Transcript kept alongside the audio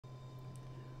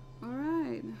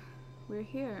we're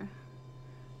here.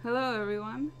 Hello,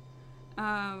 everyone.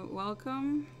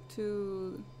 Welcome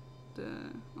to the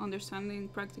Understanding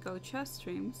Practical Chess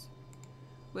streams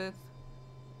with,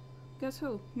 guess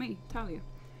who? Me, Talia.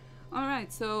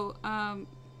 Alright, so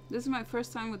this is my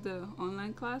first time with the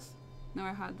online class.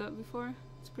 Never had that before.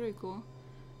 It's pretty cool.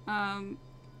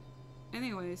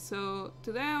 Anyway, so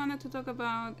today I wanted to talk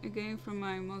about a game from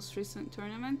my most recent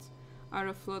tournament,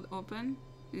 Flood Open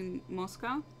in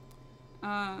Moscow.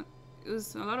 It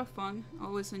was a lot of fun.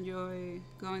 Always enjoy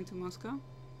going to Moscow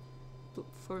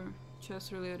for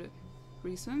chess related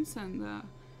reasons. And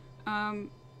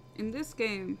in this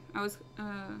game, I was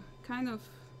kind of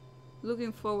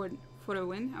looking forward for a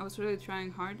win. I was really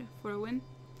trying hard for a win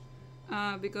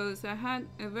because I had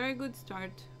a very good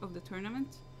start of the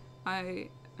tournament. I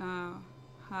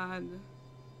had,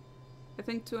 I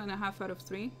think, 2.5 out of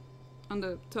 3 on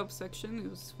the top section. It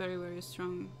was very, very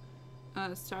strong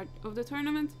start of the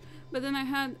tournament. But then I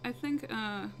had, I think,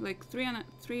 like 3 out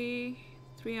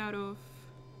of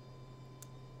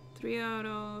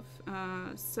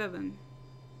 7,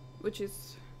 which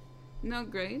is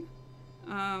not great.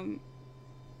 And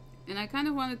I kind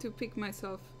of wanted to pick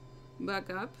myself back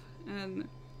up, and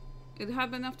it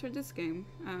happened after this game.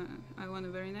 I won a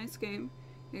very nice game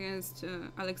against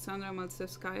Alexandra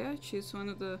Maltsevskaya. She's one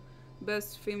of the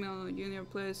best female junior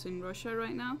players in Russia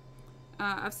right now.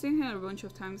 I've seen her a bunch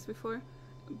of times before,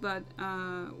 but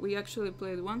we actually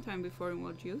played one time before in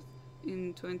World Youth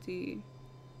in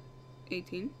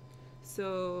 2018.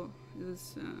 So it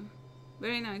was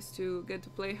very nice to get to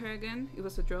play her again. It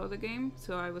was a draw of the game,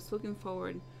 so I was looking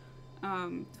forward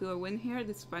to a win here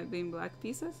despite being black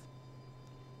pieces.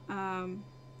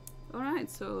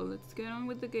 Alright, so let's get on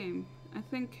with the game. I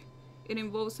think it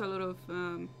involves a lot of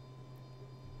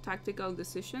tactical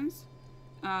decisions,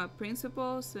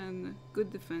 principles, and good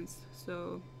defense.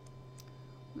 So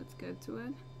let's get to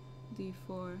it.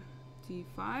 D4,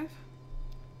 D5,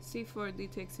 C4, D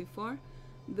takes C4.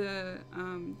 The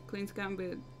Queen's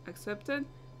Gambit accepted.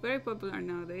 Very popular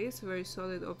nowadays, very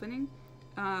solid opening.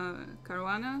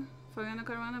 Fabiano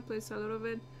Caruana plays a lot of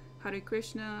it. Hari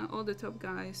Krishna, all the top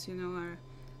guys, you know, are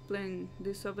playing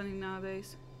this opening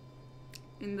nowadays.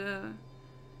 In the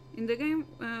game,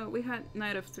 we had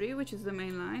Knight f3, which is the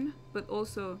main line, but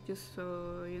also, just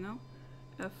so you know,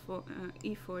 F4,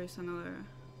 E4 is another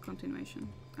continuation,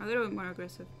 a little bit more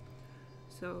aggressive.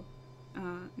 So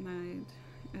Knight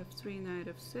f3, Knight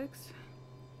f6,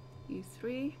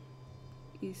 E3,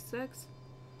 E6.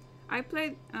 I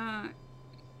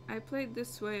played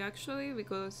this way actually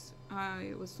because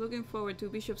I was looking forward to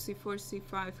Bishop c4,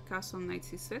 c5, castle, Knight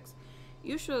c6.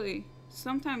 Usually,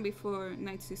 sometime before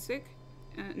Knight c6,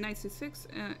 a6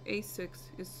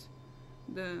 is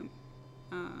the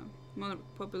more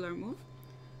popular move.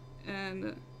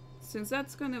 And since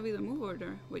that's going to be the move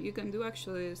order, what you can do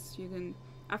actually is you can,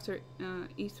 after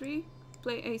e3,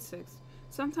 play a6.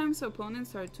 Sometimes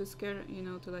opponents are too scared, you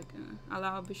know, to like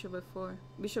allow bishop f4,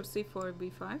 bishop c4,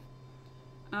 b5.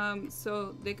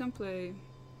 So they can play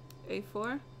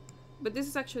a4, but this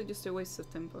is actually just a waste of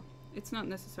tempo. It's not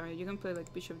necessary. You can play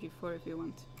like bishop g4 if you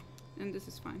want, and this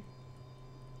is fine.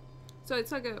 So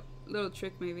it's like a little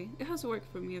trick maybe. It has worked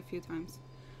for me a few times.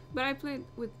 But I played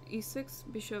with e6,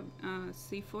 bishop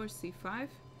c4, c5,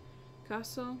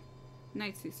 castle,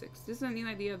 knight c6. This is a new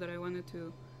idea that I wanted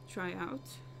to try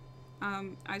out.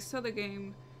 I saw the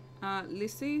game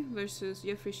Lisi versus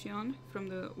Jeffrey Xion from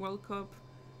the World Cup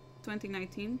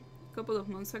 2019, a couple of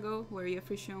months ago, where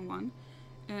Jeffrey Xion won.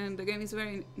 And the game is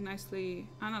very nicely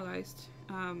analyzed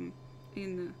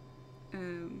in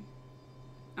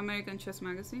American Chess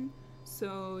Magazine,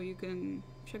 so you can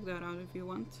check that out if you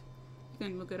want. You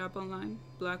can look it up online.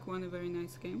 Black won a very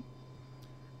nice game.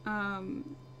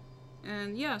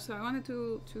 And yeah, so I wanted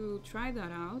to try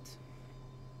that out.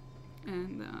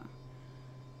 And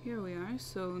here we are.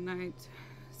 So Knight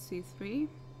c3,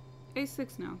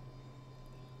 a6 now.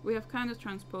 We have kind of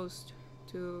transposed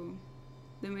to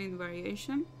the main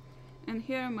variation, and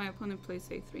here my opponent plays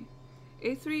a3.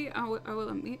 a3, I will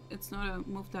admit, it's not a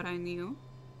move that I knew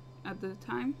at the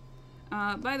time.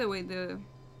 By the way, the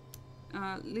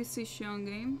Lisi Xion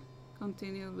game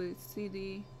continued with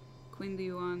cd, queen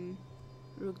d1,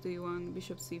 rook d1,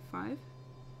 bishop c5.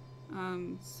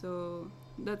 So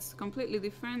that's completely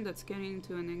different. That's getting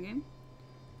into an endgame.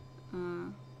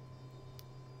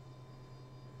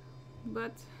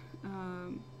 But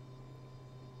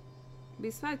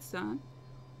besides that,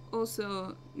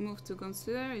 also move to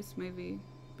consider is maybe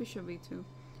bishop e2.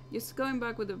 Just going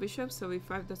back with the bishop so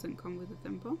e5 doesn't come with the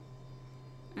tempo.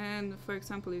 And for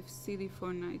example, if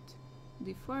cd4, knight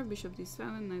d4, bishop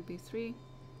d7, knight b3,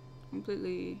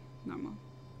 completely normal.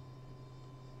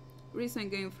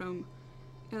 recent game from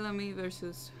LME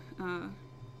versus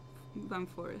Van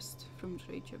Forest from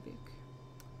Reykjavik.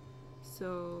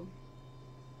 So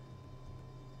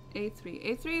a3.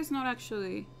 a3 is not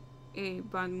actually a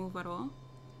bad move at all.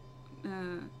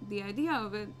 The idea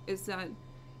of it is that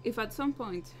if at some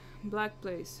point black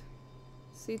plays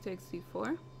c takes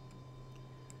d4,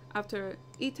 after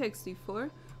e takes d4,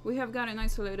 we have got an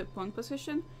isolated pawn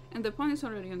position, and the pawn is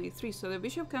already on a3, so the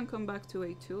bishop can come back to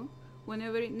a2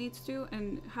 whenever it needs to,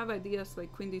 and have ideas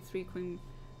like queen d3, queen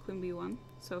b1.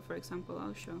 So for example,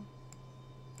 I'll show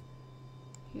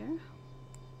here.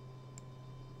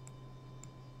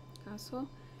 Castle.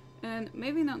 And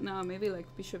maybe not now, maybe like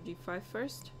bishop g5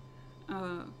 first,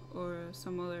 or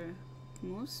some other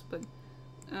moves, but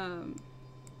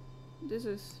this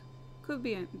is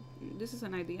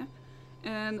an idea.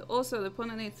 And also the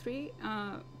pawn on a3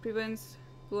 prevents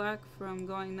black from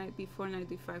going knight b4, knight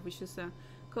d5, which is a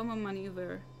common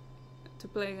maneuver to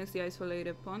play against the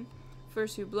isolated pawn.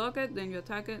 First you block it, then you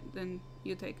attack it, then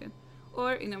you take it.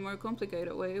 Or in a more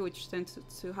complicated way, which tends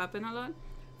to happen a lot,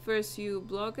 first you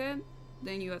block it,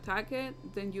 then you attack it,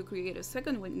 then you create a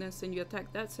second witness and you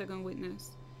attack that second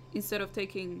witness instead of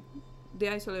taking the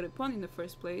isolated pawn in the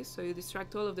first place, so you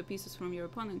distract all of the pieces from your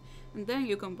opponent, and then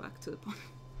you come back to the pawn.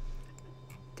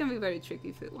 Can be very tricky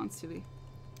if it wants to be.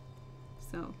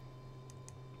 So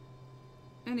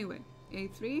anyway,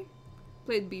 a3,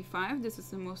 played b5, this is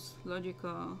the most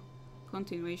logical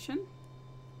continuation.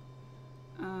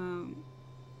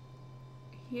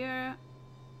 Here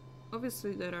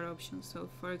obviously there are options. So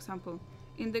for example,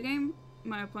 in the game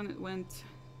my opponent went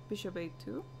bishop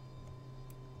a2,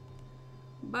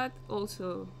 but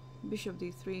also bishop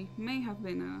d3 may have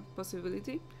been a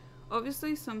possibility.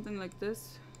 Obviously something like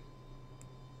this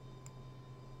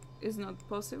is not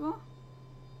possible.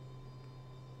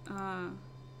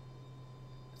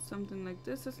 Something like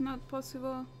this is not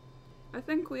possible. I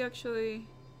think we actually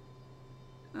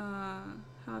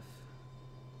have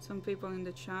some people in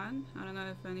the chat. I don't know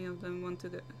if any of them want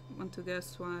to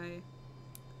guess why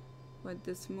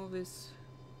this move is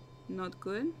not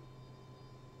good.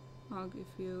 I'll give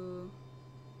you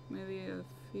maybe a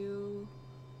few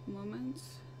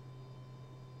moments.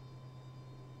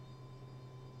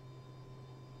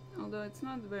 Although it's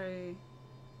not very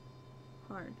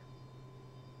hard.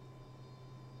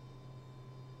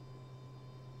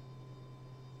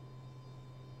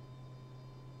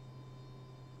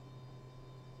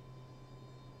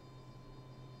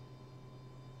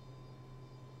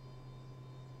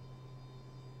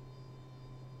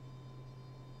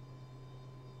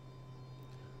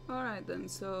 Alright then,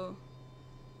 so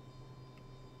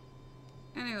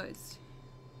anyways,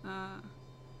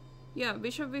 yeah,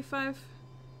 bishop b5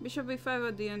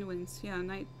 at the end wins. Yeah,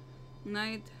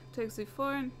 knight takes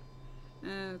d4,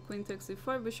 queen takes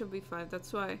d4, bishop b5.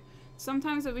 That's why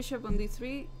sometimes a bishop on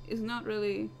d3 is not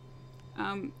really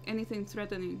anything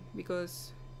threatening,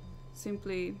 because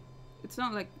simply it's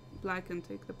not like black can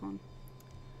take the pawn.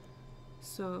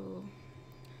 So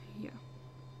yeah,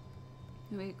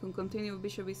 we can continue with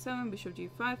bishop b7, bishop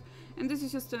g5, and this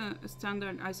is just a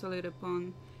standard isolated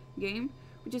pawn game,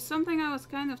 which is something I was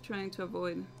kind of trying to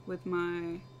avoid with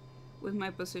my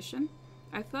position.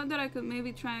 I thought that I could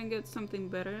maybe try and get something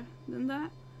better than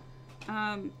that,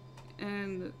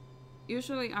 and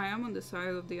usually I am on the side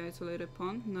of the isolated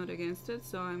pawn, not against it,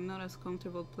 so I'm not as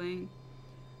comfortable playing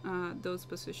those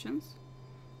positions.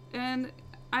 And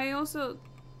I also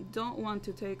don't want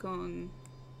to take on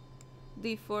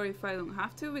d4 if I don't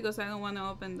have to, because I don't want to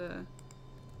open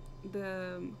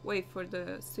the way for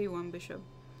the c1 bishop.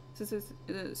 Since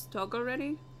it's stuck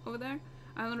already over there,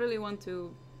 I don't really want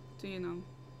to you know,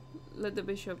 let the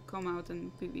bishop come out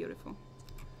and be beautiful.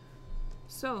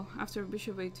 So after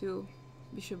bishop a2,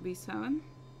 bishop b7,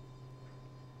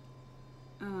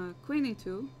 queen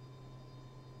e2,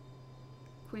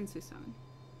 queen c7.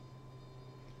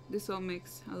 This all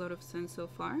makes a lot of sense so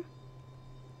far.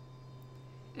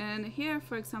 And here,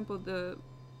 for example, the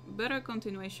better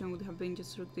continuation would have been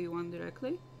just rook d1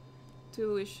 directly,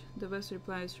 to which the best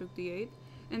reply is rook d8.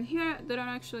 And here there are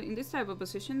actually, in this type of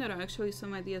position, there are actually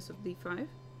some ideas of d5.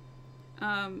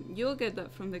 You'll get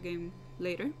that from the game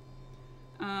later.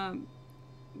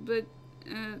 But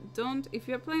don't, if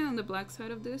you're playing on the black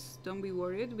side of this, don't be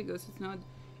worried, because it's not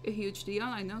a huge deal.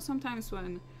 I know sometimes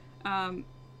when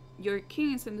your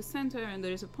king is in the center and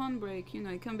there is a pawn break, you know,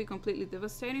 it can be completely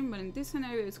devastating, but in this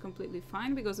scenario it's completely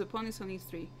fine because the pawn is on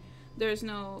e3. There is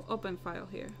no open file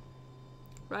here,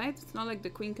 right? It's not like the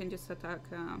queen can just attack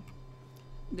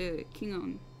the king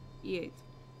on e8.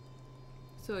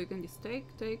 So you can just take,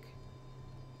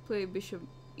 play bishop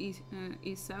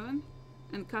e7,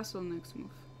 and castle next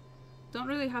move. don't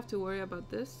really have to worry about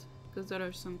this because there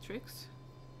are some tricks.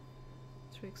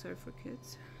 Tricks are for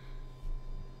kids.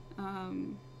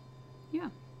 Yeah.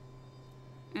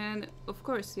 And of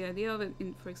course, the idea of it,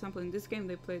 for example, in this game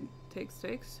they played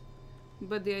takes,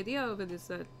 but the idea of it is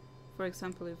that, for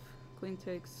example, if queen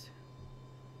takes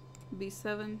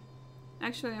b7,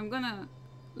 actually I'm gonna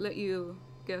let you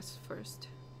guess first.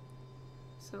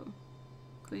 So,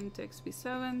 queen takes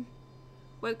b7,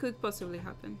 what could possibly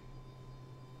happen?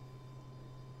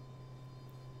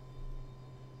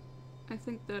 I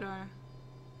think there are,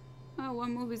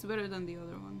 one move is better than the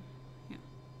other one.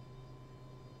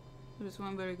 There's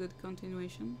one very good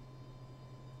continuation.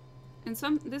 And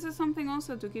this is something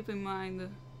also to keep in mind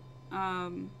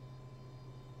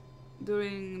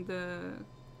during the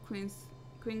queen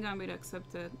gambit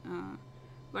accepted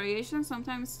variation.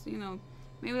 Sometimes, you know,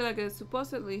 maybe like a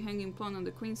supposedly hanging pawn on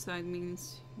the queen side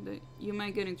means that you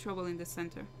might get in trouble in the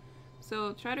center.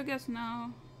 So try to guess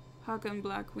now, how can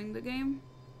black win the game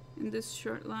in this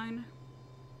short line?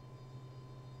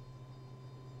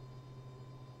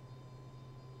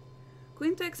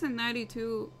 Queen takes in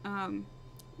 92,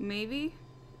 maybe.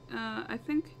 I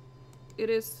think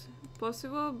it is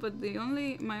possible, but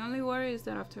my only worry is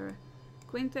that after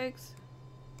queen takes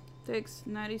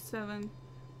 97,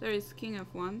 there is king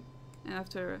f1, and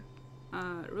after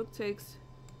rook takes,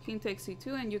 king takes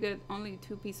e2, and you get only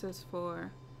 2 pieces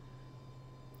for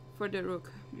the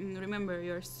rook. And remember,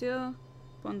 you're still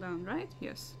pawn down, right?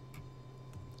 Yes.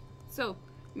 So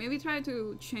maybe try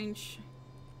to change.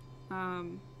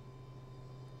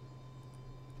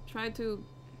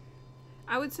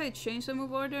 I would say change the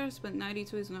move orders, but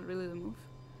 92 is not really the move.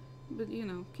 But you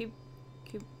know, keep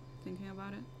thinking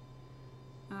about it.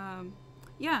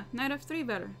 Yeah, knight f3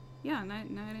 better. Yeah, knight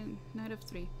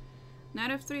f3.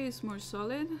 Knight f3 is more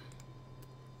solid.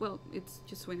 Well, it's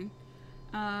just winning.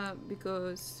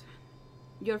 Because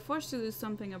you're forced to do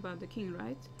something about the king,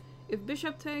 right? If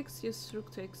bishop takes, just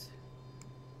rook takes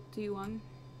d1.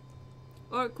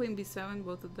 Or queen b7,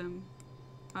 both of them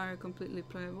are completely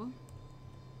playable.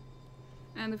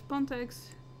 And if pawn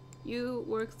takes, you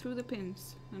work through the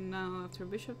pins. And now after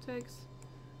bishop takes,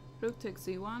 rook takes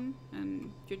e1,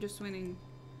 and you're just winning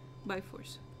by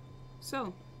force.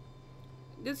 So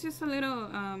this is just a little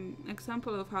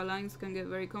example of how lines can get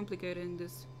very complicated in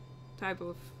this type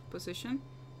of position.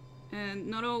 And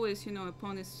not always, you know, a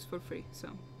pawn is for free, so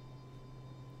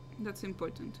that's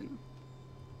important to know.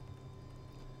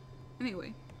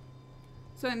 Anyway,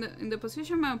 so in the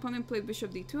position my opponent played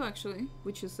bishop d2 actually,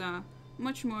 which is a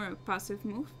much more passive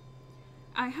move.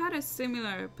 I had a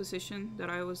similar position that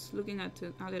I was looking at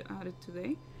it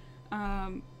today,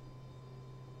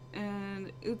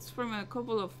 and it's from a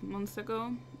couple of months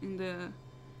ago in the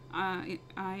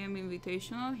IM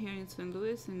Invitational here in St.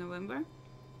 Louis in November,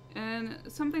 and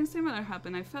something similar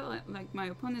happened. I felt like my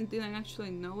opponent didn't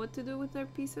actually know what to do with their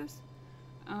pieces,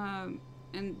 and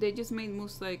they just made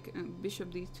moves like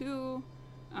bishop d2,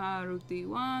 rook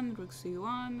d1, rook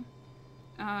c1,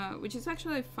 which is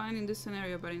actually fine in this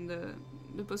scenario, but in the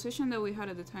position that we had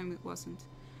at the time, it wasn't.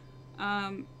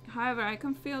 However, I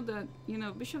can feel that, you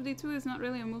know, bishop d2 is not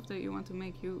really a move that you want to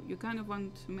make. You kind of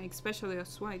want to make, especially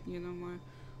as white, you know,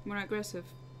 more aggressive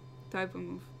type of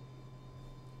move.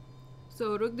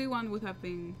 So rook d1 would have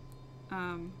been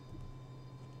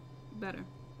better.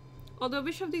 Although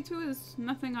bishop d2 is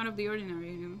nothing out of the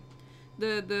ordinary, you know.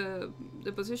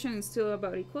 The position is still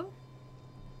about equal.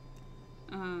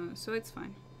 So it's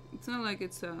fine. It's not like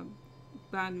it's a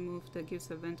bad move that gives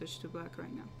advantage to black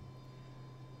right now.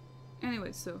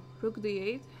 Anyway, so rook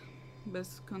d8,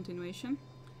 best continuation.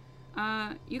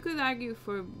 You could argue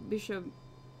for bishop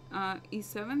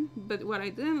e7, but what I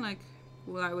didn't like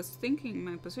while I was thinking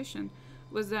my position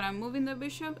was that I'm moving the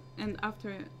bishop, and after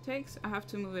it takes, I have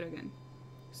to move it again.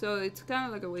 So it's kind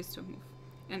of like a waste of move.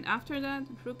 And after that,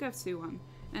 rook fc1,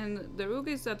 and the rook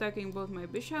is attacking both my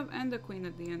bishop and the queen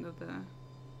at the end of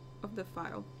the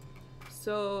file.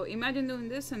 So imagine doing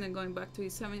this and then going back to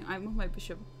e7. I move my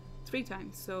bishop 3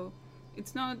 times, so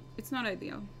it's not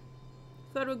ideal.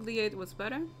 Thought rook d8 was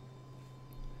better.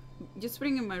 Just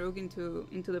bringing my rook into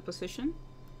the position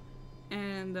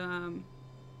and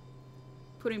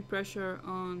putting pressure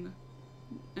on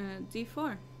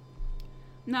d4.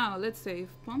 Now let's say if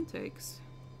pawn takes.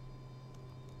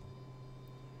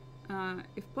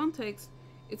 If pawn takes,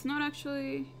 it's not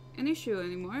actually an issue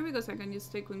anymore because I can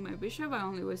just take with my bishop. I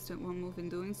only wasted 1 move in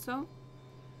doing so.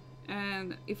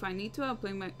 And if I need to,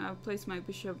 I'll place my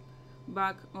bishop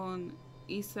back on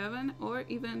e7 or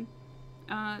even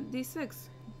d6.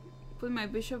 Put my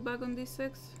bishop back on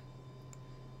d6.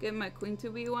 Get my queen to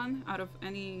b1 out of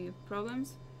any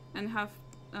problems, and have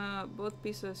both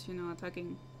pieces, you know,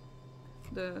 attacking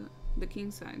the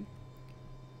king side.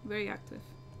 Very active.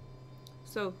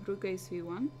 So rook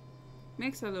ac1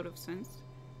 makes a lot of sense.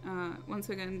 Once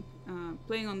again,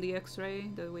 playing on the x-ray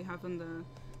that we have on the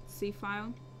c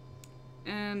file.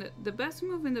 And the best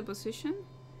move in the position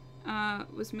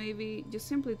was maybe just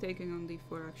simply taking on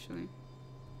d4 actually.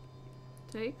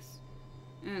 Takes,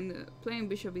 and playing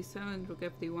bishop e7, rook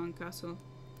fd1 castle.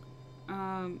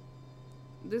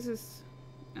 This is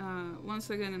once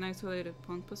again an isolated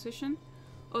pawn position,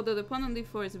 although the pawn on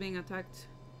d4 is being attacked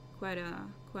quite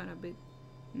a bit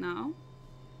now.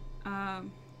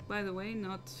 By the way,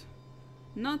 not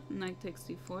knight takes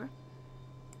d4.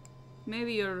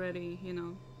 Maybe you already, you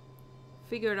know,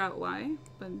 figured out why,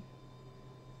 but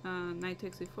knight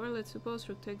takes d4, let's suppose,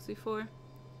 rook takes d4,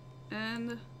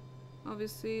 and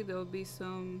obviously there will be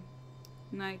some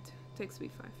knight takes b5,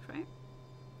 right?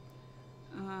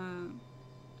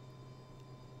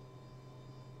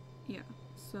 Yeah,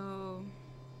 so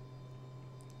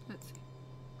let's see.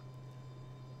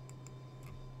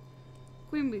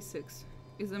 Queen b6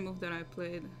 is the move that I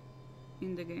played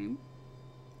in the game,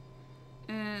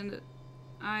 and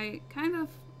I kind of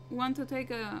want to take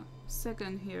a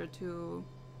second here to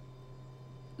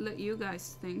let you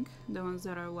guys think, the ones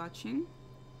that are watching,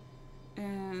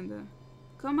 and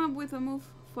come up with a move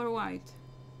for white,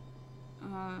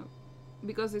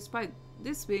 because despite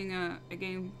this being a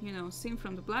game, you know, seen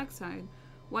from the black side,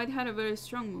 white had a very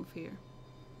strong move here,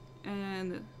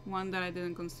 and one that I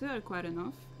didn't consider quite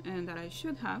enough, and that I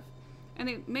should have. And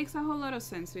it makes a whole lot of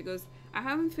sense because I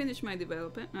haven't finished my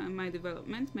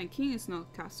development. My king is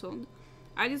not castled.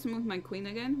 I just moved my queen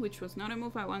again, which was not a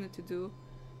move I wanted to do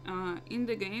in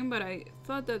the game, but I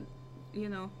thought that, you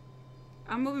know,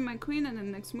 I'm moving my queen, and the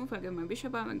next move I get my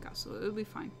bishop out and castle. It'll be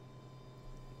fine.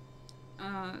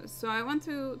 So I want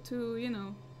to you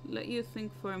know, let you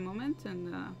think for a moment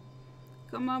and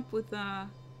come up with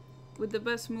the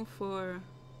best move for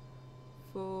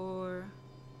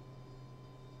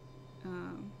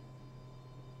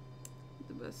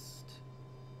the best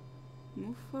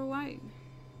move for white.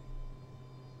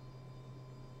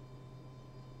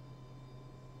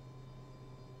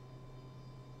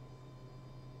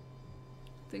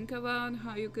 Think about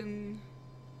how you can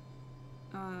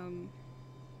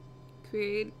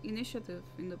create initiative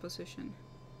in the position.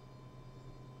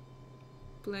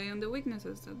 Play on the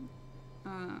weaknesses that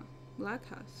black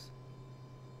has.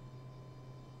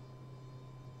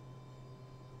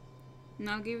 And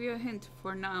I'll give you a hint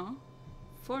for now,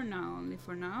 only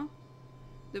for now,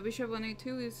 the bishop on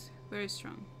a2 is very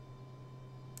strong.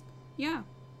 Yeah,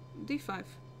 d5.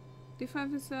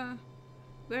 d5 is a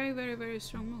very, very, very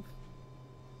strong move.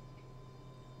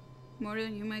 More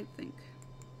than you might think.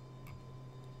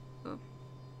 Oh,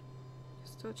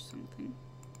 just touched something.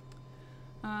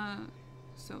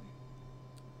 So,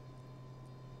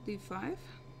 d5.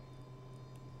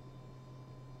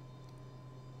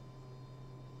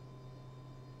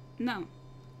 Now,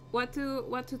 what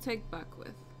to take back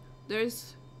with?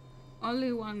 There's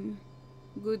only one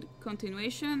good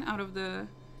continuation out of the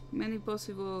many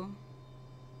possible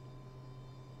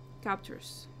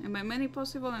captures, and by many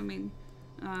possible I mean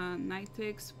knight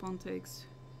takes, pawn takes,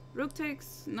 rook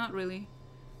takes, not really,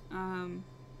 and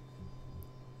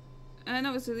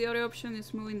obviously the other option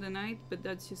is moving the knight, but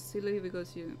that's just silly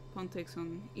because you pawn takes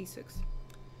on e6.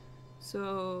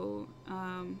 So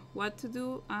what to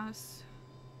do as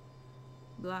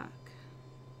black?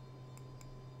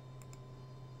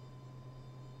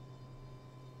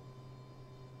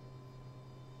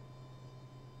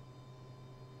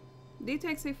 D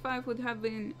takes a5 would have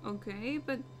been okay,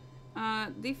 but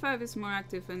d5 is more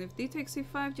active, and if d takes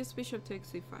e5, just bishop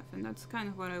takes e5, and that's kind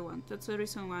of what I want. That's the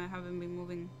reason why I haven't been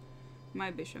moving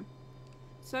my bishop.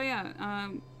 So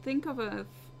yeah, think of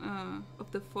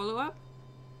the follow-up.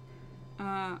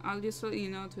 I'll just let you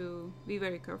know to be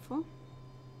very careful.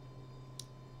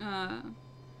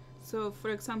 So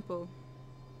for example,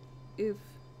 if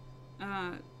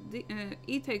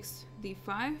e takes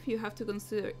d5, you have to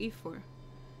consider e4.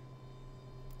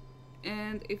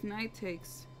 And if knight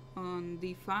takes on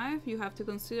d5, you have to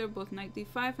consider both knight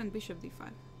d5 and bishop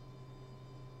d5.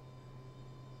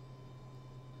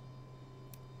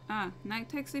 Knight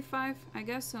takes e5, I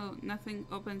guess, so nothing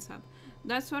opens up.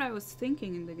 That's what I was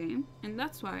thinking in the game, and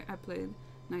that's why I played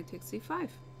knight takes e5.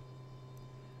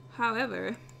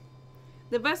 However,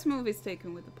 the best move is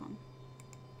taken with the pawn.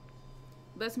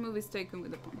 Best move is taken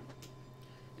with the pawn.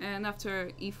 And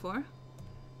after e4,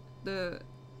 the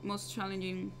most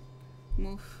challenging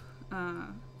move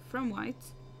from white,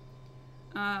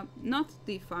 not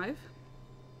d5.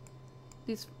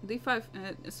 This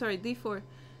d5, sorry, d4.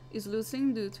 is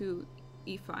losing due to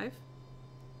e5,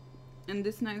 and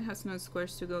this knight has no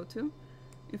squares to go to.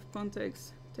 If pawn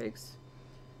takes,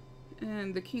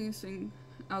 and the king is in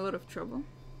a lot of trouble.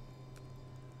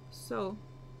 So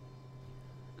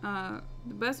the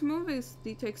best move is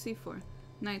d takes e4,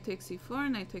 knight takes e4,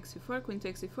 knight takes e4, queen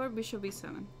takes e4, bishop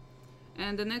e7,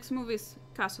 and the next move is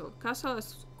castle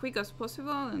as quick as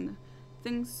possible, and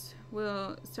things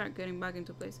will start getting back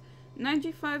into place. Knight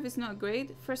g5 is not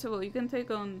great. First of all, you can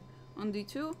take on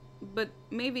d2, but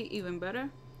maybe even better,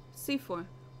 c4,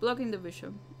 blocking the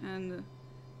bishop, and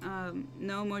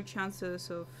no more chances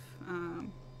of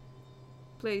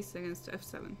plays against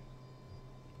f7.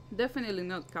 Definitely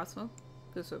not castle,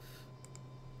 because of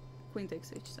queen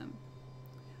takes h7.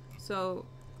 So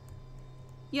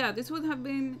yeah, this would have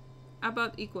been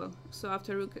about equal. So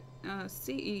after rook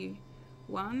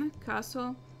ce1,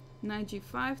 castle, knight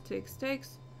g5,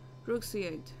 takes, rook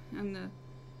c8, and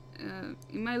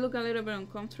it might look a little bit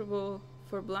uncomfortable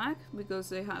for black because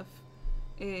they have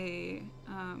a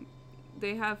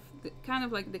kind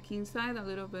of like the king side a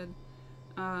little bit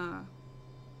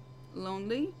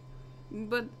lonely,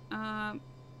 but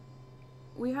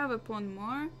we have a pawn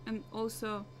more, and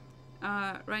also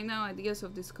right now ideas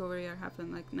of discovery are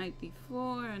happening, like knight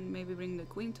d4 and maybe bring the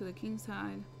queen to the king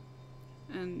side,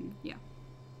 and yeah.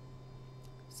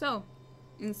 So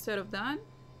instead of that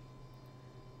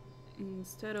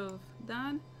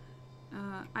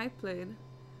I played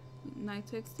knight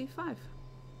takes d5.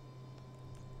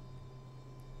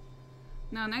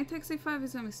 Now knight takes d5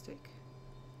 is a mistake.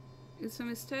 It's a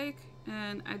mistake,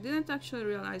 and I didn't actually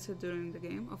realize it during the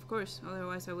game, of course,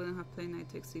 otherwise I wouldn't have played knight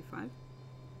takes d5.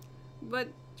 But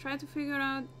try to figure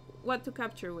out what to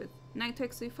capture with. Knight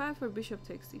takes d5 or bishop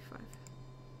takes d5.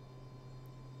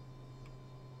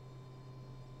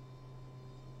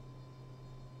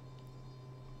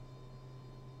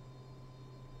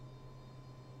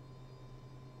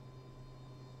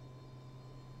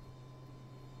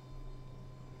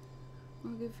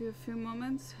 I'll give you a few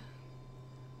moments.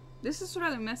 This is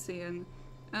really messy, and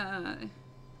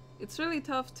it's really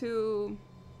tough to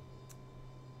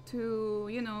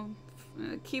you know,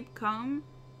 keep calm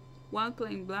while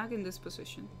playing black in this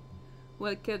position.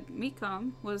 What kept me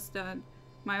calm was that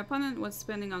my opponent was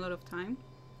spending a lot of time,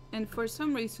 and for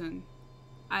some reason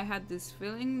I had this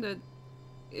feeling that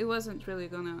it wasn't really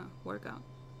gonna work out.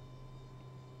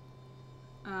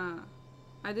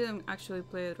 I didn't actually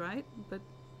play it right, but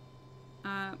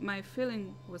my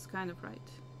feeling was kind of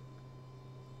right.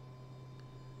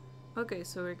 Okay,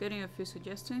 so we're getting a few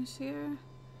suggestions here,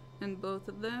 and both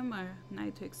of them are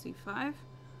knight takes c5.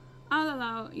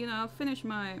 I'll finish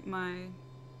my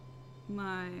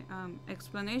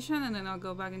explanation, and then I'll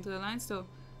go back into the line, so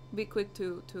be quick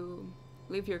to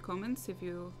leave your comments if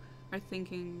you are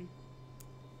thinking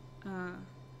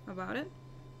about it.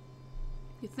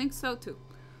 You think so too.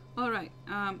 Alright,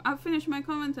 I'll finish my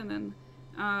comment, and then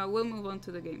we'll move on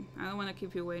to the game. I don't want to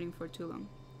keep you waiting for too long.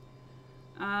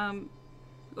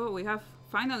 Oh, we have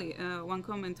finally one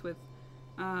comment with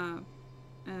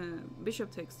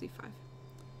bishop takes d5.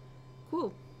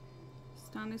 Cool.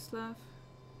 Stanislav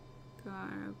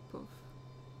Karpov.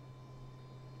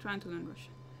 Trying to learn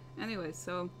Russian. Anyway,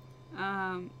 so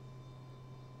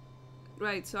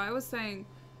right, so I was saying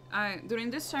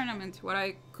during this tournament what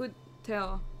I could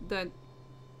tell that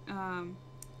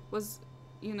was,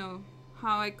 you know,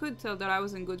 how I could tell that I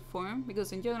was in good form,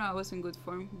 because in general I was in good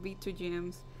form, beat 2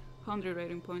 GMs, 100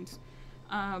 rating points.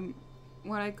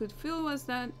 What I could feel was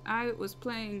that I was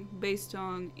playing based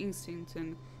on instinct,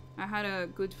 and I had a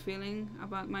good feeling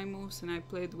about my moves, and I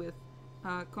played with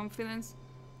confidence,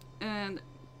 and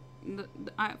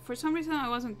for some reason I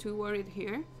wasn't too worried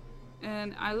here,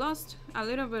 and I lost a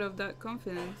little bit of that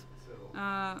confidence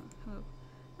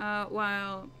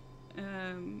while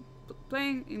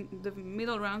playing in the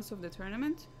middle rounds of the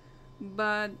tournament.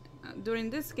 But during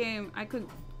this game I could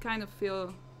kind of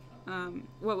feel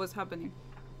what was happening.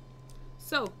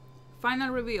 So,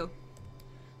 final reveal.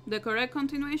 The correct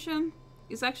continuation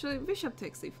is actually bishop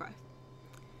takes c5.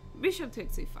 Bishop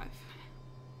takes e5.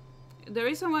 The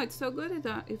reason why it's so good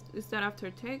is that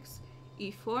after takes,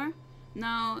 e4.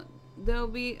 Now, there'll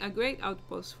be a great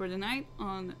outpost for the knight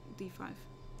on d5.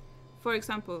 For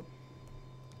example,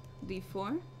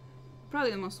 d4,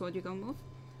 probably the most logical move.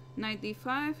 Knight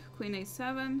d5, queen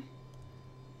a7,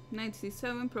 knight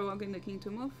c7, provoking the king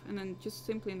to move, and then just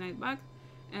simply knight back,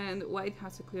 and white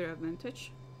has a clear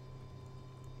advantage.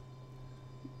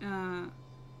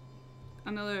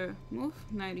 Another move,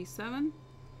 knight e7,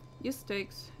 just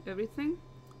takes everything.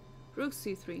 Rook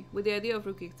c3, with the idea of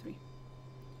rook e3.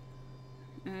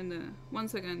 And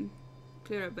once again,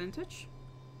 clear advantage.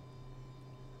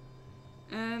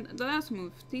 And the last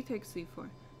move, d takes c4.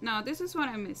 Now this is what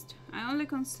I missed. I only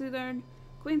considered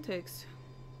queen takes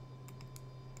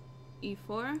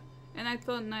e4, and I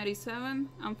thought knight e7,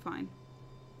 I'm fine.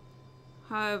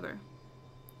 However,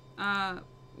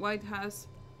 white has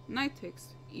knight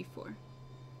takes e4,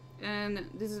 and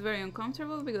this is very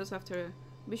uncomfortable because after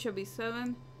bishop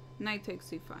e7, knight takes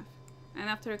c5, and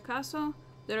after a castle,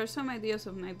 there are some ideas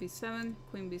of knight b7,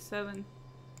 queen b7,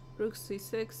 rook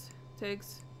c6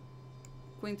 takes,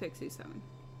 queen takes e7,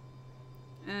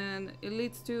 and it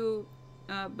leads to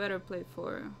a better play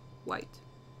for white.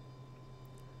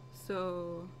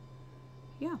 So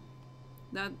yeah,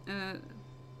 that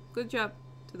good job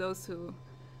to those who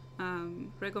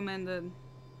recommended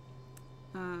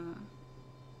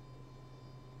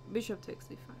bishop takes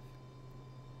d5.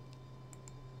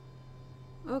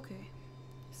 Okay,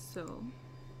 so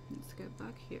let's get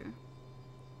back here.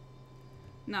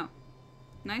 Now,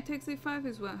 knight takes e5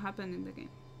 is what happened in the game.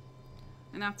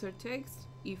 And after takes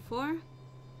e4,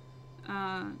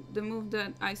 the move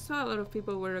that I saw a lot of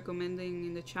people were recommending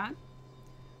in the chat,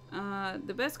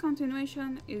 the best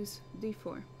continuation is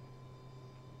d4.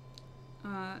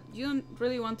 You don't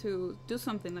really want to do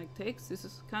something like takes. This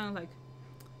is kind of like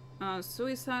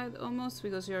suicide almost,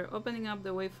 because you're opening up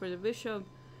the way for the bishop,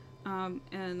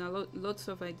 and lots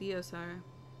of ideas are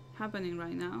happening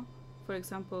right now. For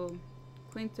example,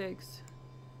 queen takes,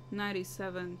 knight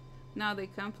e7. Now they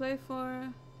can play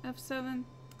for f7.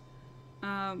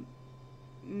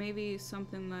 Maybe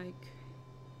something like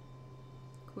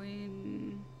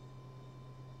queen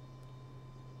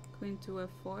to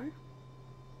f4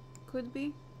 could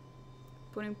be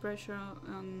putting pressure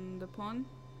on the pawn.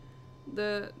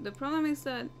 The problem is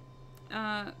that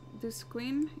this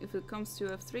queen, if it comes to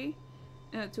f3,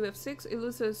 to f6, it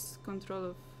loses control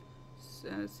of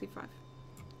c5.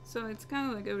 So it's kind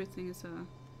of like everything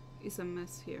is a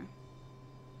mess here.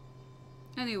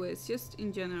 Anyways, just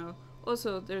in general.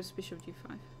 Also, there's bishop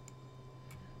g5.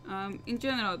 In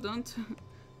general, don't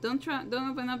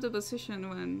open up the position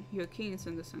when your king is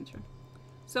in the center.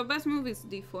 So best move is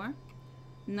d4.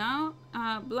 Now,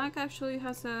 black actually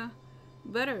has a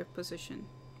better position.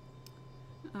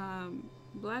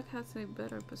 Black has a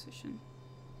better position,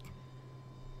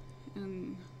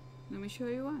 and let me show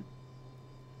you why.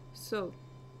 So,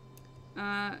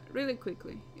 really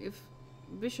quickly, if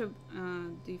bishop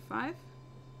d5,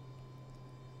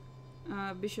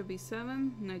 bishop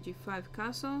e7, knight g5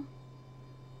 castle,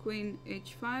 queen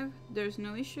h5, there's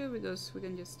no issue because we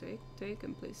can just take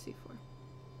and play c4.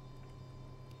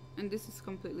 And this is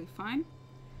completely fine.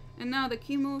 And now the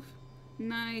key move,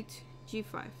 knight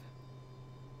g5.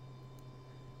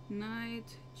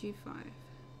 Knight g5.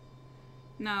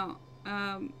 Now,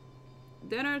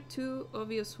 there are two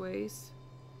obvious ways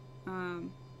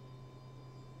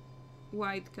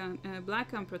black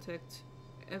can protect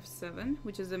f7,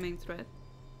 which is the main threat.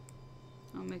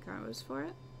 I'll make arrows for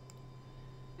it.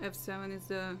 f7 is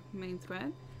the main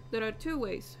threat. There are two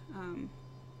ways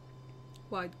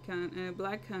black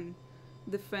can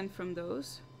defend from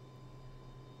those.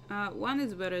 One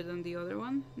is better than the other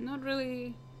one. Not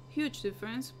really huge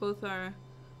difference. Both are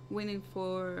winning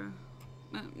for,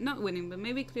 not winning, but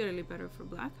maybe clearly better for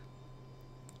black.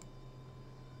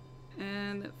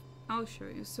 And I'll show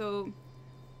you. So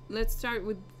let's start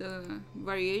with the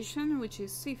variation, which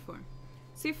is c4.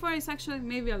 c4 is actually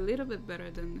maybe a little bit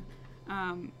better than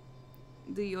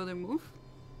the other move.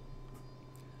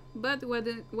 But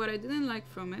what I didn't like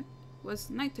from it was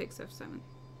knight takes f7.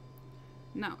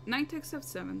 Now, knight takes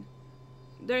f7,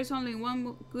 there is only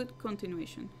one good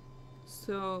continuation.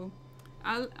 So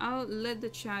I'll let the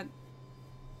chat,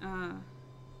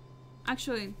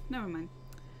 actually, never mind.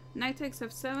 Knight takes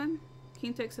f7,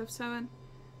 king takes f7.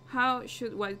 How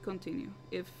should white continue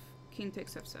if king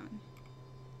takes f7?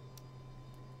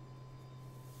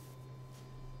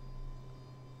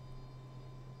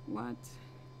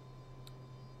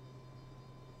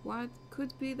 What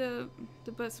could be the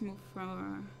best move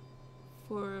for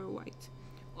white?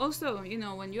 Also, you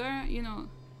know, when you're,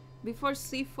 before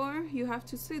c4, you have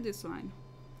to see this line,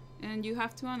 and you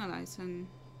have to analyze, and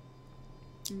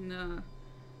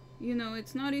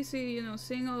it's not easy,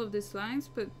 seeing all of these lines,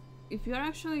 but if you're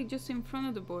actually just in front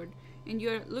of the board and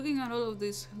you're looking at all of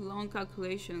these long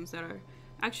calculations that are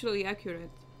actually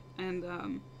accurate, and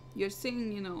you're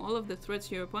seeing, all of the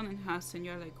threats your opponent has, and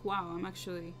you're like, wow,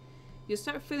 you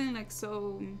start feeling like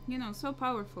so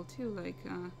powerful too, like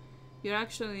you're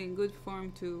actually in good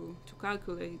form to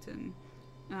calculate and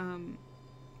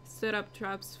set up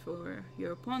traps for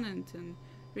your opponent, and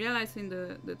realizing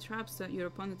the traps that your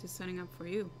opponent is setting up for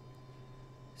you.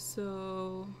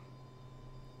 So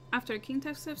After king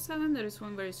takes f7, there is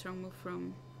one very strong move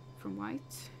from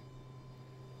white.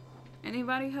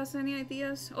 Anybody has any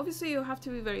ideas? Obviously you have to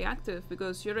be very active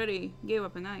because you already gave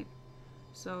up a knight.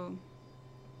 So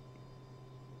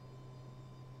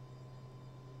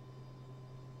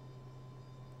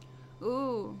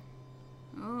ooh,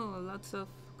 oh, lots of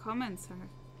comments are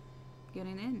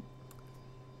getting in.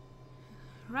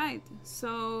 Right,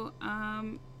 so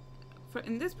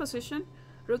in this position,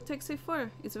 rook takes a4.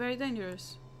 It's very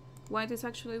dangerous. White is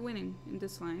actually winning in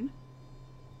this line.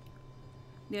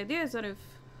 The idea is that if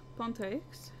pawn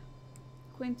takes,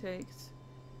 queen takes,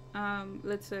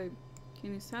 let's say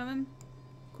king e7,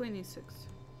 queen e6,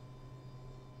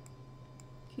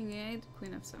 king e8,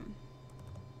 queen f7,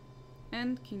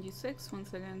 and king g6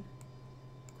 once again,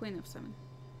 queen f7.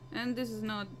 And this is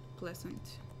not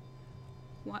pleasant.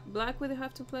 Black would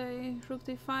have to play rook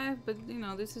d5, but you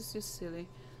know, this is just silly.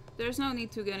 There's no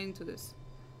need to get into this.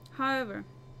 However,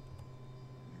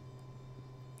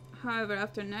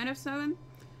 after knight f7,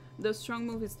 the strong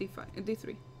move is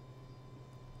d3.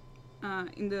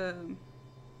 An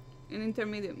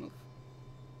intermediate move.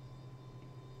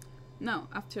 Now,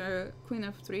 after queen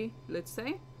f3, let's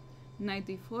say, knight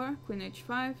d4, queen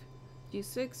h5,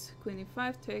 g6, queen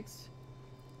e5 takes,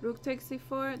 rook takes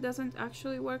d4 doesn't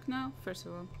actually work now. First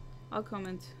of all, I'll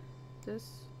comment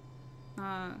this.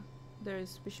 There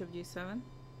is bishop g7,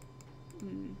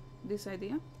 this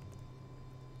idea.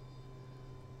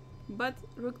 But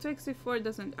rook takes d4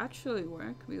 doesn't actually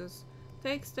work because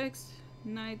takes,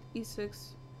 knight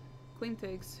e6, queen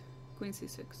takes, queen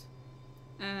c6.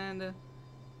 And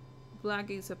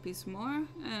black is a piece more,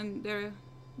 and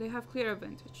they have clear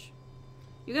advantage.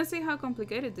 You can see how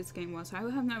complicated this game was. I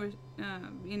have never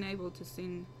been able to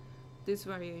see this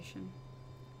variation.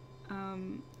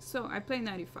 So I play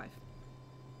 95.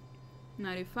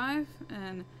 95,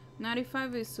 and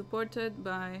 95 is supported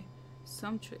by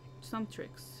some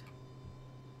tricks.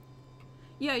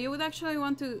 Yeah, you would actually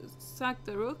want to sack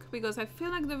the rook because I feel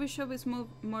like the bishop is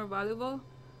more valuable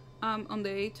on the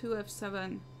a2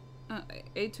 f7,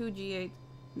 a2 g8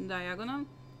 diagonal.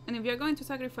 And if you're going to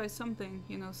sacrifice something,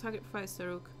 you know, sacrifice the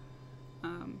rook.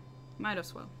 Might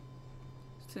as well,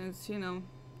 since you know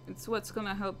it's what's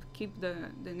gonna help keep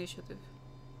the initiative.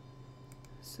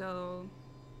 So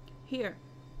here,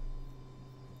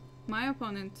 my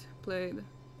opponent played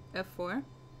f4.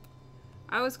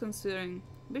 I was considering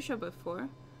bishop f4,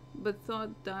 but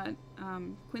thought that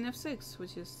queen f6,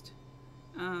 which is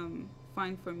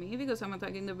fine for me because I'm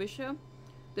attacking the bishop.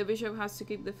 The bishop has to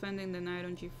keep defending the knight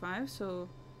on g5, so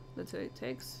let's say it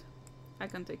takes. I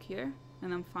can take here,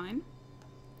 and I'm fine.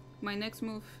 My next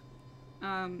move,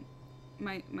 my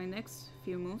next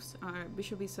few moves are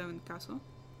bishop e7 castle,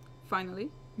 finally.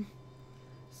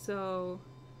 So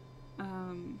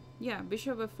yeah,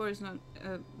 bishop f4 is not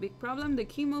a big problem. The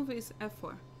key move is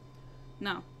f4.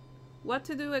 Now, what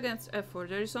to do against f4?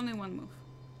 There is only one move.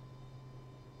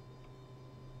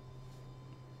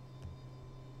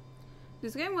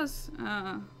 This game was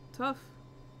tough,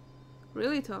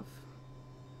 really tough,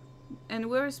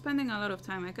 and we're spending a lot of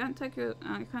time. I can't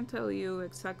tell you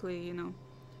exactly, you know,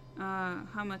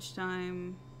 how much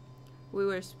time we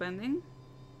were spending,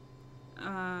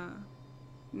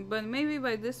 but maybe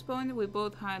by this point we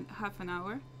both had half an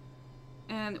hour.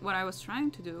 And what I was trying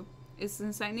to do is,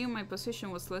 since I knew my position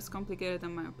was less complicated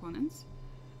than my opponent's,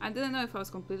 I didn't know if I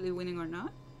was completely winning or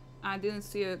not. I didn't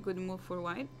see a good move for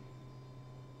white.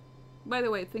 By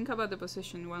the way, think about the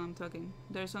position while I'm talking.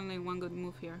 There's only one good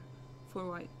move here for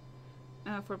white.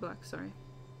 For black, sorry.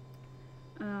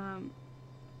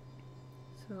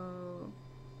 So,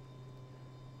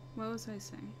 what was I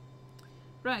saying?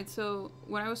 Right, so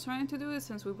what I was trying to do is,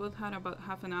 since we both had about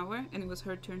half an hour, and it was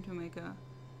her turn to make a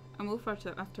move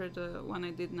after the one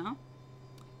I did now,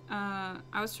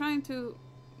 I was trying to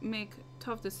make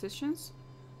tough decisions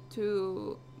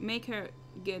to make her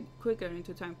get quicker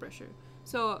into time pressure.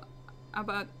 So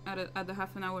about at the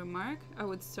half an hour mark, I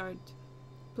would start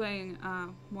playing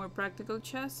more practical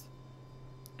chess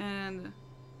and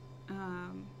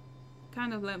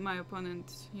kind of let my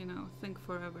opponent, you know, think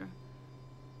forever.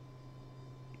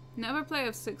 Never play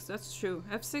f6, that's true.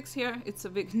 f6 here, it's a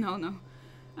big no-no.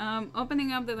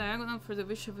 Opening up the diagonal for the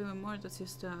bishop even more, that's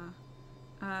just a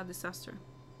disaster.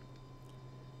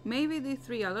 Maybe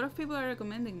d3, a lot of people are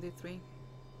recommending d3.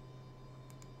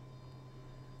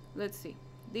 Let's see,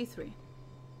 d3.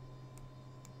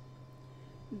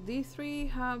 d3,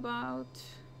 how about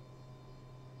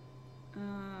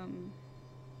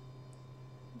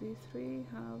d3,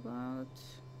 how about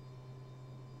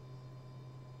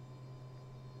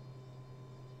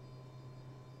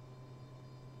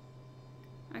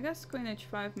guess queen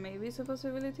h5 maybe is a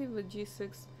possibility, but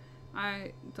g6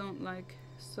 I don't like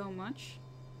so much.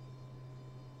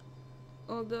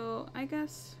 Although I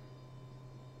guess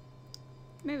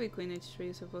maybe queen h3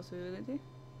 is a possibility.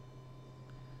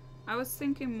 I was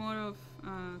thinking more of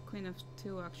queen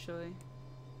f2 actually.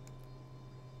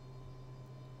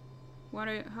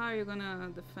 How are you gonna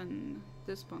defend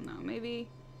this pawn now? Maybe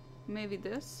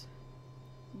this,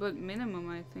 but minimum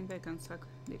I think I can sack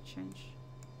the exchange.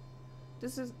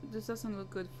 This doesn't look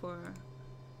good for.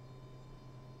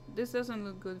 This doesn't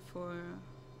look good for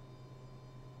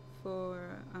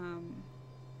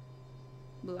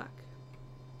black.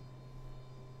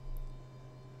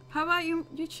 How about you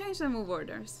change the move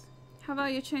orders? How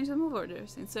about you change the move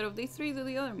orders? Instead of d3, do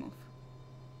the other move.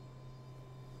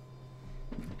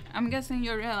 I'm guessing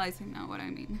you're realizing now what I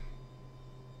mean.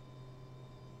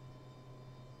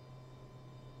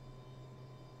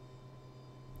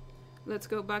 Let's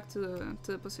go back to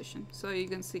the position so you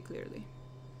can see clearly.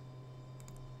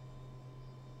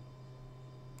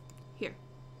 Here.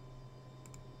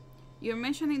 You're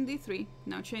mentioning d3,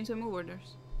 now change the move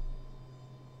orders.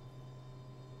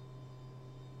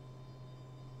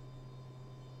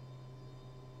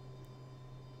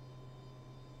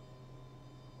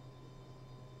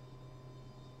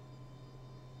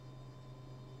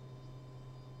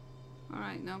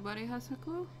 Alright, nobody has a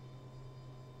clue?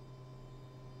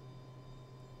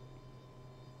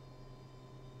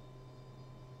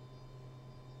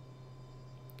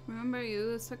 Remember, you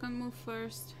do the second move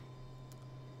first,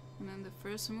 and then the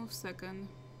first move second.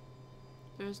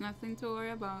 There's nothing to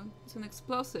worry about. It's an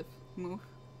explosive move,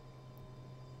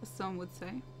 as some would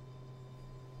say.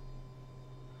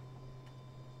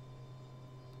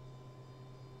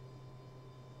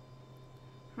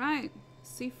 Right,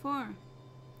 c4.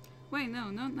 Wait, no,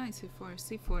 not knight c4,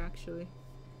 c4 actually.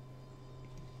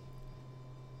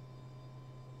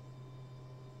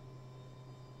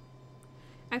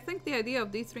 I think the idea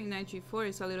of d3 knight g4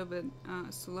 is a little bit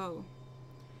slow.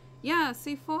 Yeah,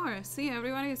 c4. See,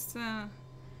 everybody's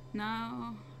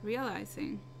now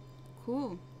realizing.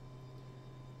 Cool.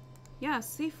 Yeah,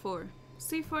 c4.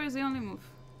 c4 is the only move.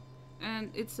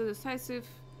 And it's a decisive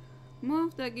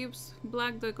move that gives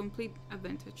black the complete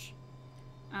advantage.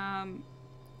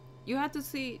 You had to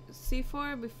see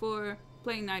c4 before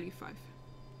playing knight e5.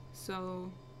 So,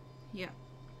 yeah.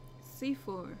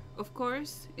 c4. Of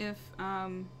course, if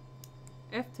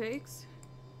f takes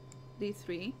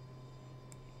d3,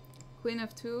 queen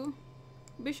f2,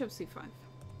 bishop c5.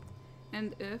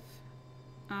 And if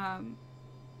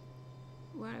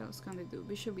what else can they do?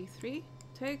 Bishop e3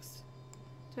 takes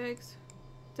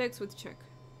with check.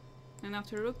 And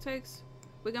after rook takes,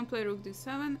 we can play rook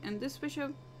d7, and this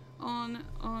bishop on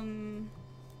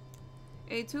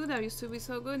a2 that used to be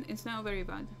so good is now very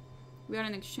bad. We are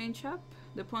an exchange up.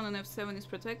 The pawn on f7 is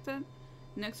protected.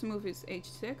 Next move is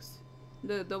h6.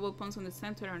 The double pawns on the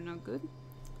center are not good.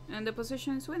 And the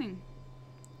position is winning.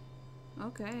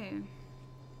 Okay.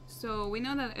 So we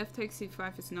know that f takes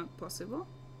c5 is not possible.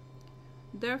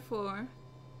 Therefore,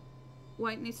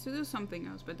 white needs to do something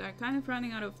else, but they're kind of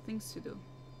running out of things to do.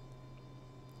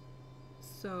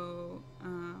 So,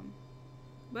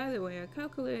 by the way, I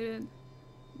calculated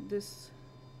this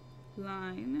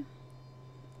line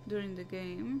during the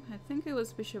game. I think it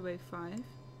was bishop a5.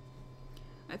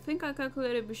 I think I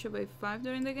calculated bishop a5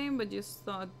 during the game, but just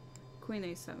thought queen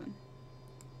a7.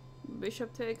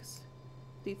 Bishop takes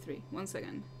d3 once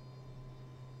again.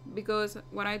 Because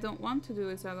what I don't want to do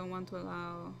is I don't want to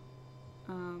allow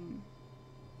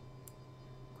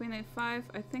queen a5.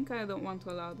 I think I don't want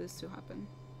to allow this to happen.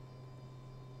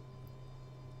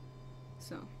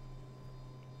 So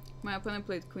my opponent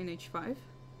played queen h5.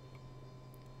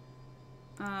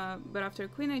 But after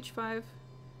queen h5,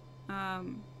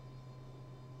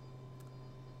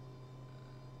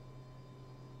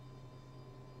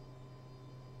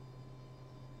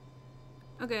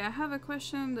 okay, I have a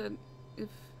question that if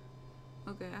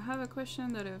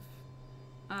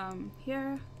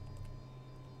here,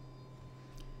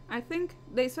 I think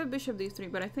they said bishop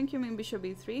d3, but I think you mean bishop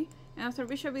e3, and after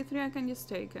bishop e3 I can just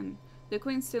take, and the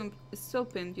queen is still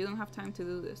pinned. You don't have time to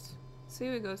do this. See,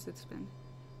 here we go, it's pinned.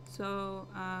 So,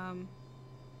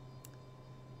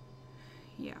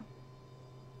 yeah.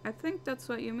 I think that's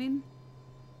what you mean.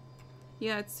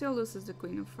 Yeah, it still loses the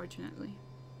queen, unfortunately.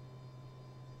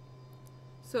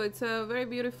 So it's a very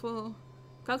beautiful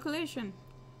calculation.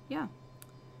 Yeah.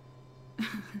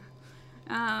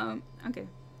 Okay,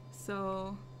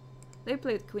 so they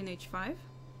played queen h5.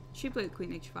 She played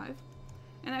queen h5.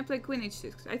 And I played queen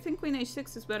h6. I think queen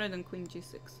h6 is better than queen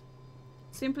g6.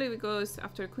 Simply because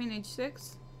after queen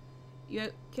h6, you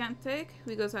can't take,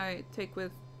 because I take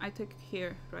with I take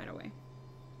here right away.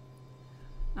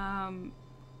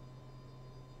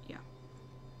 Yeah.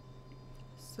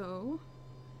 So,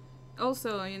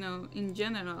 also, you know, in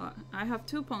general, I have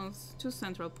two pawns, two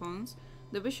central pawns.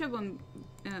 The bishop on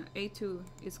a2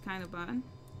 is kind of bad.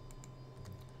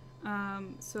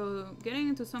 So getting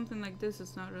into something like this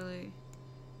is not really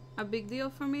a big deal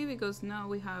for me, because now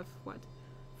we have, what,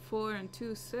 4 and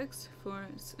 2, 6 for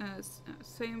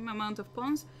same amount of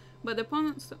pawns, but the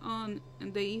pawns on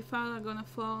the e file are gonna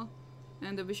fall,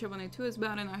 and the bishop on a2 is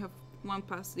bad, and I have one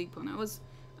pass deep pawn. I was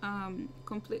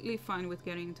completely fine with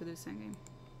getting into this endgame.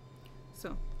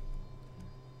 So,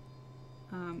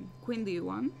 queen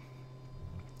d1,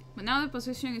 but now the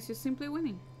position is just simply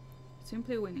winning,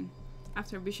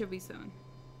 after bishop e7.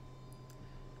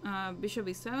 Bishop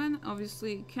e7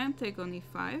 obviously can't take on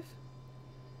e5.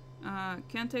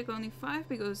 Can't take on e5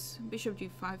 because bishop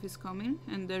g5 is coming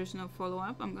and there's no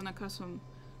follow-up. I'm gonna castle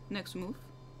next move.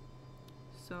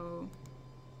 So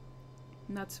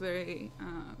that's very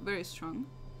very strong.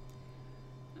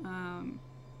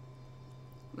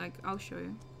 Like, I'll show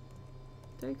you.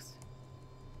 Takes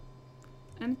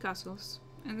and castles,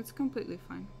 and it's completely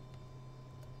fine.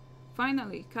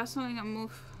 Finally, castling at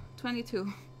move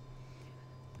 22.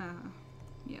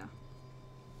 Yeah.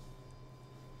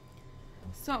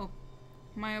 So,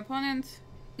 my opponent,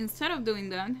 instead of doing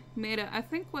that, made I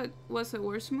think what was a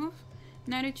worse move,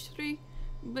 knight h3,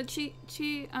 but she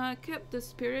kept the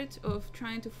spirit of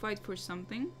trying to fight for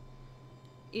something,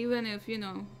 even if, you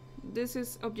know, this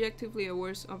is objectively a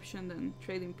worse option than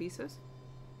trading pieces.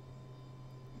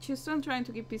 She's still trying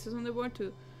to keep pieces on the board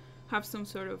to have some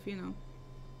sort of, you know,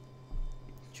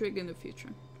 trick in the future.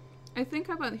 I think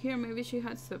about here, maybe she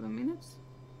had 7 minutes.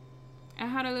 I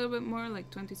had a little bit more, like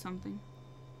 20 something.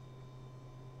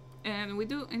 And we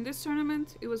do, in this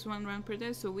tournament, it was 1 round per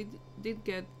day, so we did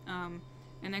get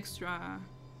an extra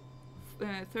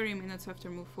 30 minutes after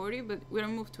move 40, but we're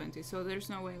on move 20, so there's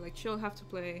no way, like, she'll have to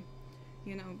play,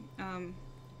 you know,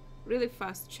 really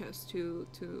fast chess to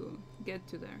get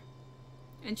to there.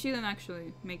 And she didn't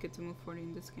actually make it to move 40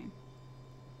 in this game.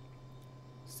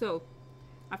 So,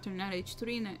 after knight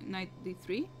h3, knight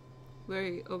d3,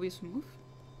 very obvious move.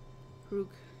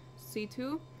 Rook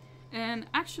c2, and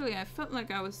actually I felt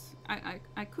like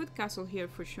I could castle here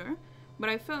for sure, but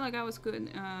I felt like I was good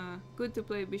to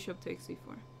play bishop takes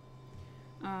c4.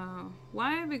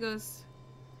 Why? Because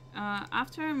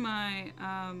after my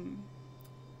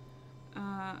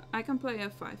I can play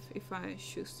f5 if I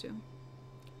choose to.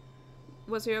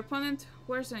 Was your opponent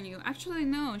worse than you? Actually,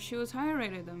 no. She was higher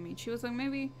rated than me. She was like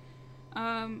maybe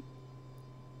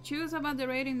she was about the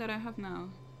rating that I have now.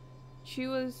 She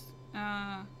was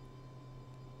I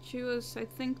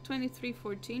think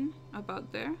 2314,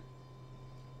 about there,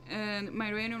 and my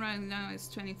rating right now is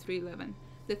 2311.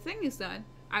 The thing is that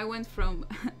I went from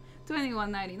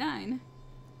 2199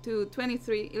 to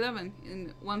 2311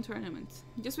 in one tournament,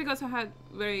 just because I had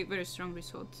very, very strong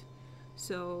results.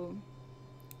 So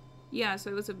yeah, so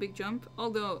it was a big jump,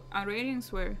 although our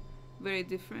ratings were very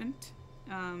different.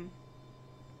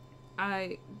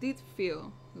 I did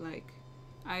feel like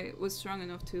I was strong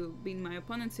enough to beat my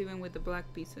opponents even with the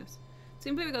black pieces,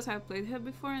 simply because I played her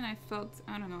before and I felt,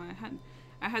 I don't know,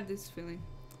 I had this feeling.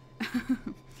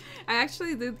 I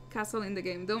actually did castle in the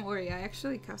game, don't worry, I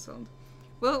actually castled.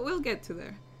 Well, we'll get to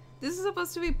there. This is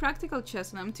supposed to be practical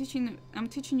chess, and I'm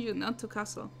teaching you not to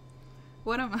castle.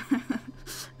 What am I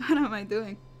what am I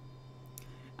doing?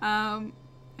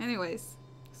 Anyways,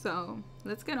 so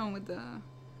let's get on with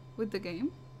the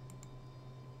game.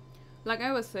 Like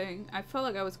I was saying, I felt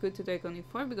like I was good to take on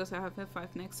e4 because I have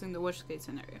f5 next in the worst case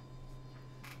scenario.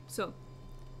 So,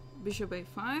 bishop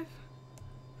a5,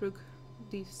 rook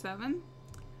d7,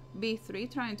 b3,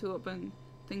 trying to open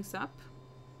things up.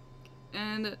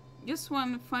 And just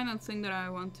one final thing that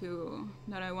I want to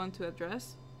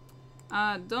address.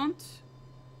 Don't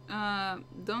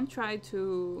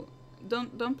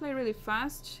play really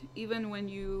fast even when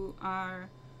you are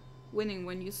winning.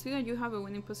 When you see that you have a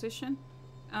winning position,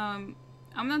 I'm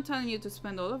not telling you to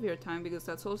spend all of your time because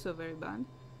that's also very bad,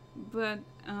 but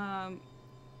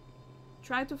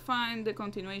try to find the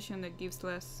continuation that gives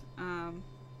less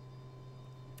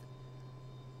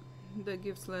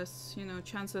you know,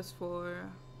 chances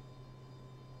for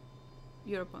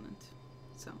your opponent.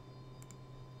 So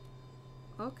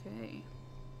okay,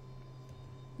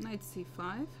 knight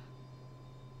c5.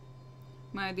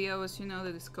 My idea was, you know,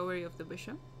 the discovery of the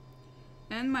bishop,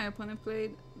 and my opponent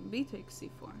played b takes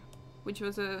c4, which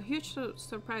was a huge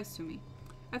surprise to me.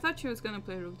 I thought she was gonna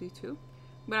play rook d2,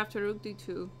 but after rook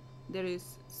d2 there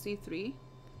is c3,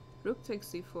 rook takes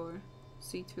c4,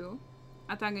 c2.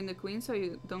 attacking the queen, so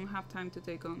you don't have time to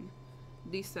take on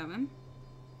d7.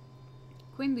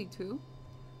 Queen d2,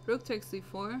 rook takes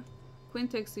d4, queen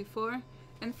takes d4,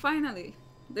 and finally,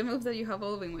 the move that you have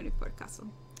all been waiting for, castle.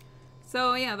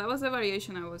 So yeah, that was the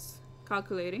variation I was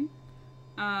calculating.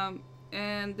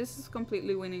 And this is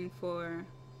completely winning for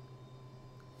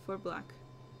black.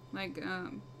 Like,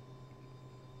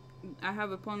 I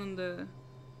have a pawn on the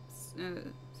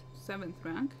 7th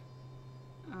rank.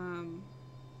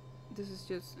 This is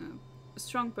just a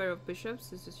strong pair of bishops.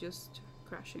 This is just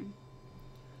crashing.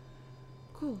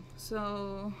 Cool.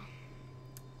 So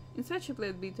instead she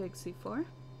played b takes c4.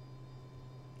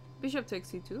 Bishop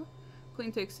takes c2.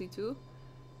 Queen takes c2.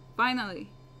 Finally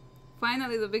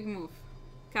the big move.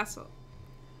 Castle.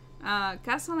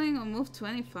 Castling on move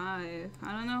 25.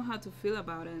 I don't know how to feel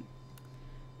about it.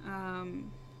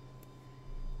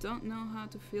 Don't know how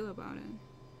to feel about it.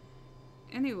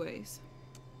 Anyways,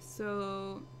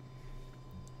 so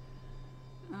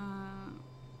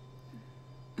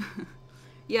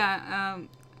yeah,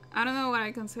 I don't know what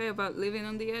I can say about living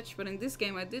on the edge, but in this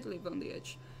game I did live on the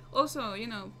edge. Also, you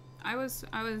know, I was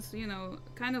you know,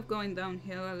 kind of going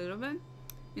downhill a little bit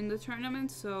in the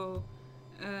tournament, so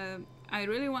I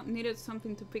really needed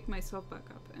something to pick myself back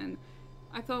up, and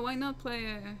I thought, why not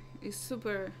play a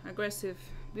super aggressive,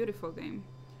 beautiful game?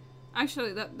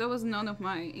 Actually, that was none of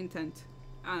my intent.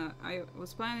 I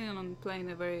was planning on playing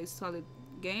a very solid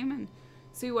game and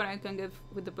see what I can get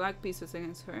with the black pieces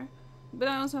against her. But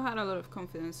I also had a lot of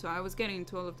confidence, so I was getting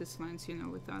into all of these lines, you know,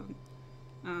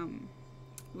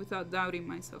 without doubting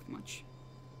myself much.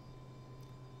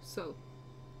 So,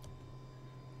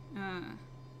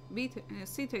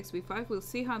 c takes b5. We'll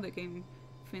see how the game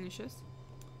finishes.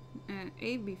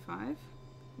 A b5,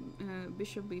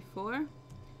 bishop b4,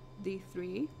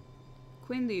 d3,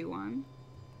 queen d1,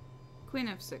 queen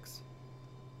f6.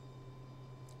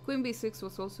 Queen b6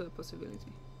 was also a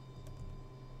possibility.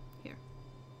 Here.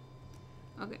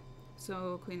 Okay,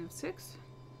 so queen f6,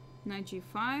 knight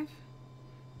g5,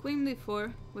 queen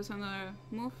d4 was another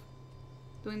move.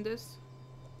 Doing this,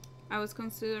 I was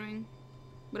considering,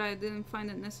 but I didn't find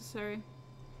it necessary.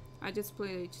 I just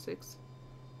played h6.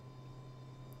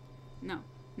 Now,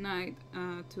 knight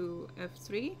to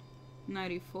f3,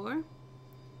 knight e4,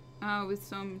 with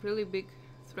some really big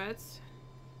threats.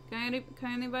 Can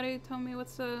anybody tell me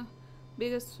what's the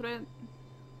biggest threat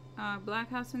black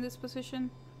has in this position?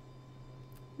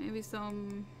 Maybe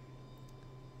some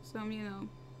you know,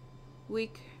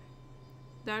 weak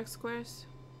dark squares.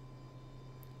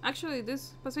 Actually,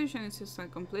 this position is just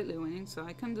like completely winning, so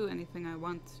I can do anything I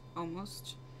want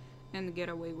almost and get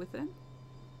away with it.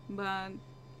 But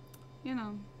you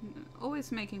know,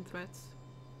 always making threats.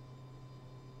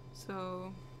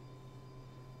 So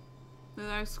the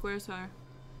dark squares are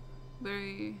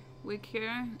very weak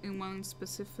here in one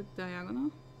specific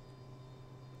diagonal.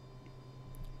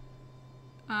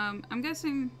 I'm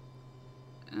guessing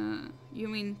you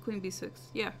mean queen b6.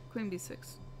 Yeah, queen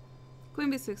b6. Queen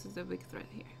b6 is the big threat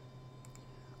here.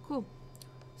 Cool.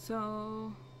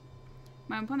 So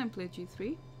my opponent played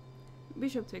g3.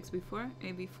 Bishop takes b4,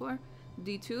 a b4,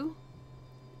 d2,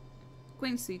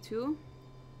 queen c2,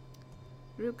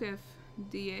 rook f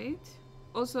d8.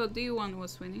 Also d1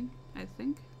 was winning, I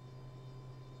think.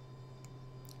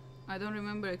 I don't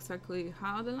remember exactly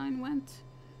how the line went,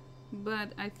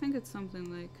 but I think it's something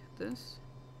like this.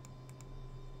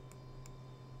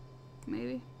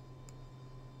 Maybe.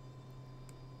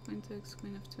 Queen takes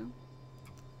queen f2.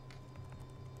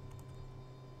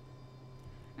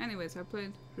 Anyways, I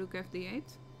played rook f d8.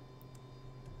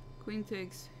 Queen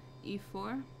takes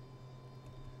e4.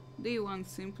 d1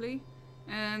 simply.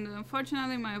 And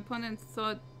unfortunately my opponent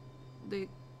thought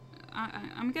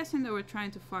I'm guessing they were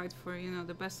trying to fight for, you know,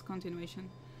 the best continuation.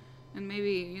 And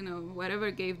maybe, you know,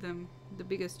 whatever gave them the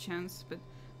biggest chance. But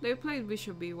they played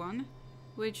bishop b1,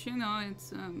 which, you know,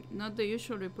 it's not the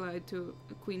usual reply to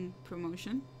a queen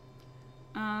promotion.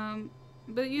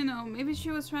 But, you know, maybe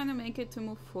she was trying to make it to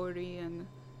move 40. And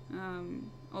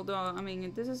although, I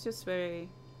mean, this is just very...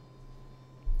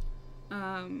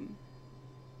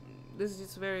 this is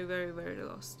just very, very, very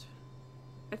lost.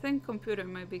 I think computer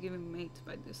might be giving mate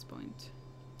by this point.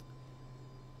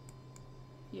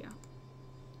 Yeah.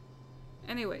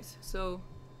 Anyways, so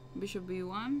bishop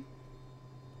b1,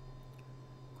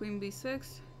 queen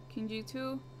b6, king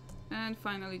g2, and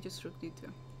finally just rook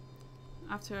d2.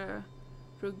 After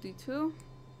rook d2,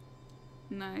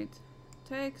 knight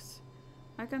takes.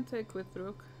 I can take with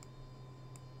rook.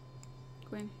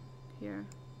 Queen here,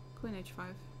 queen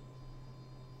h5.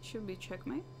 Should be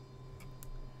checkmate.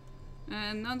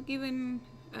 And not giving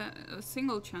a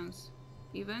single chance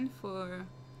even for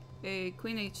a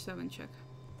queen h7 check.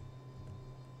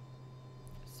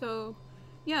 So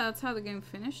yeah, that's how the game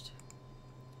finished.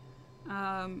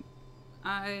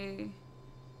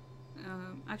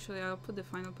 Actually, I'll put the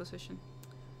final position.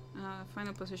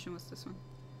 Final position was this one.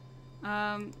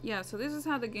 Yeah, so this is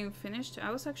how the game finished.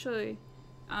 I was actually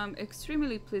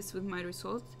extremely pleased with my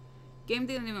result. Game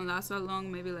didn't even last that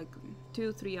long, maybe like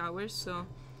 2-3 hours, so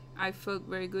I felt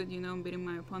very good, you know, beating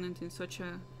my opponent in such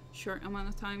a short amount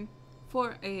of time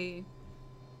for a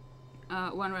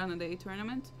one round a day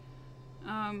tournament.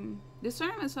 These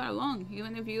tournaments are long,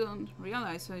 even if you don't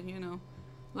realize it, you know.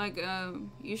 Like,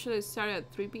 usually it started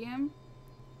at 3 p.m.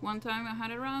 One time I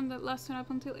had a round that lasted up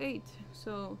until 8,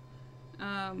 so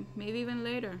maybe even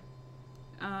later.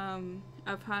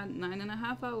 I've had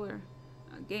 9.5 hour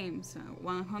games,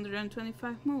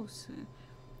 125 moves.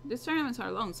 These tournaments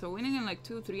are long, so winning in like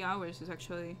 2-3 hours is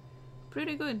actually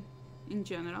pretty good in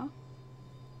general.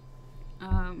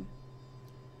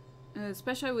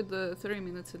 Especially with the 30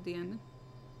 minutes at the end.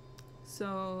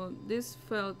 So this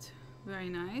felt very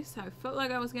nice. I felt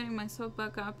like I was getting myself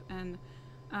back up, and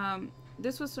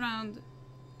this was round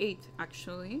 8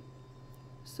 actually.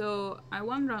 So I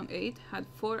won round 8, had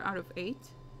 4 out of 8,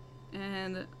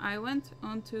 and I went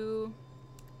on to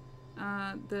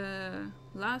the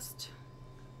last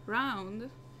round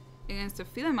against the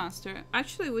FIDE Master.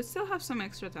 Actually, we still have some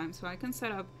extra time, so I can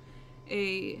set up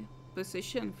a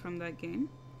position from that game,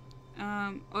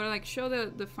 or like show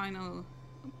the final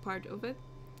part of it.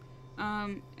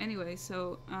 Anyway,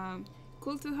 so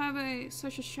cool to have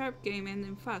such a sharp game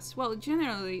ending fast. Well,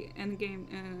 generally,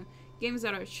 games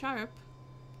that are sharp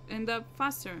end up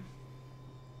faster,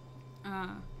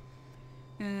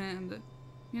 and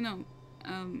you know,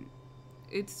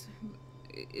 it's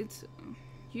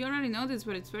you already know this,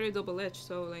 but it's very double-edged.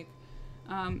 So like,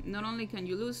 not only can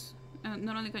you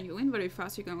win very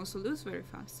fast, you can also lose very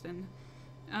fast. And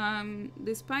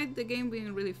despite the game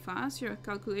being really fast, your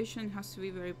calculation has to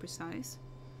be very precise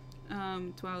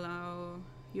to allow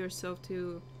yourself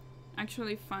to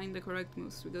actually find the correct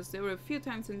moves. Because there were a few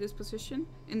times in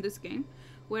this game,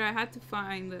 where I had to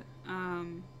find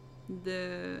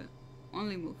the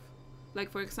only move. Like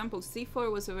for example,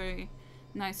 c4 was a very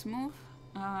nice move.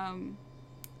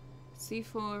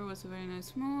 c4 was a very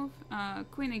nice move.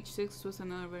 Queen h6 was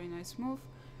another very nice move.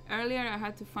 Earlier I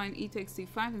had to find e takes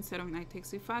d5 instead of knight takes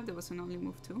d5. That was an only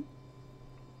move too.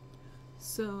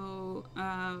 So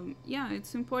yeah,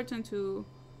 it's important to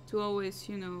always,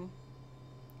 you know,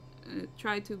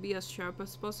 try to be as sharp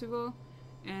as possible.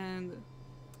 And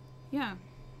yeah,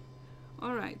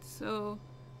 alright, so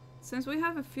since we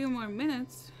have a few more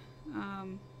minutes,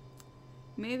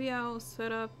 maybe I'll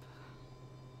set up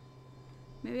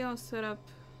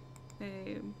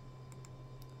a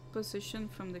position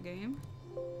from the game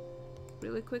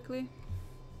really quickly,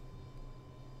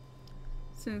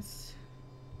 since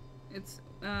it's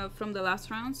from the last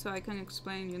round, so I can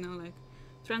explain, you know, like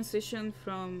transition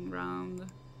from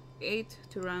round 8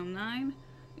 to round 9.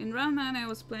 In round 9 I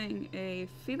was playing a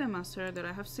FIDE Master that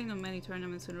I have seen on many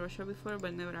tournaments in Russia before,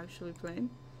 but never actually played.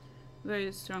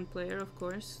 Very strong player, of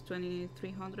course,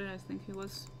 2300 I think he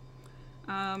was.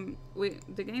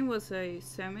 The game was a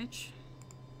Sandwich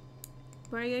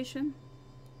variation,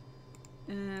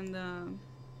 and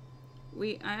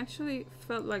I actually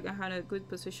felt like I had a good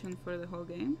position for the whole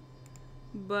game,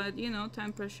 but you know,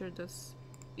 time pressure does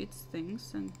its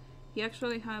things, and he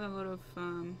actually had a lot of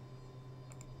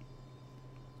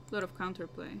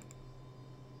counterplay.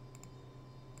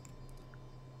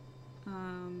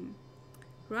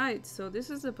 Right, so this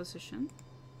is the position.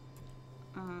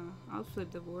 I'll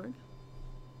flip the board,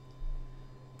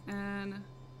 and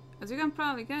as you can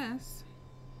probably guess,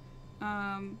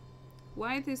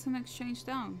 white is an exchange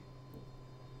down.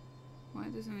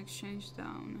 White is an exchange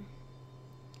down.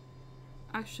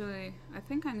 Actually, I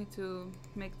think I need to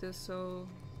make this so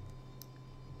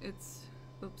it's,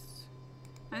 oops,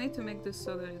 I need to make this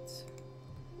so that it's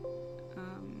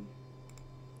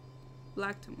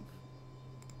black to move.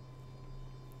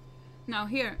 Now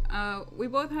here, we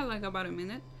both had like about a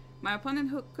minute. My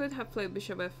opponent could have played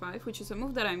bishop f5, which is a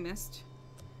move that I missed.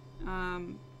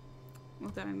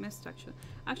 Actually.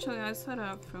 Actually, I set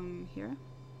up from here.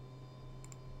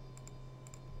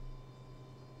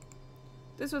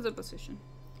 This was the position.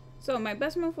 So my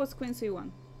best move was queen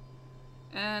c1.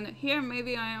 And here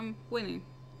maybe I am winning.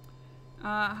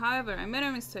 However, I made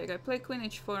a mistake. I played queen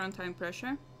h4 on time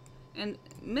pressure, and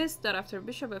missed that after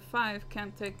bishop f5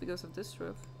 can't take because of this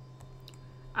rook.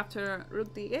 After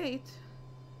rook d8,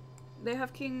 they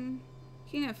have king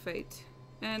f8,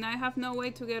 and I have no way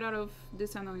to get out of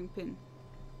this annoying pin.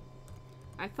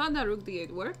 I thought that rook d8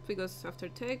 worked, because after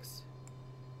takes,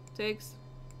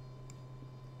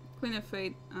 queen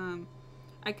f8,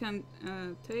 I can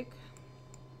take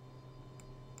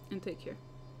and take here.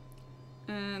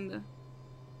 And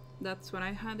that's what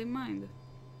I had in mind.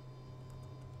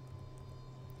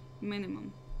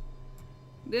 Minimum.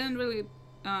 Didn't really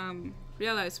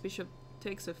realize bishop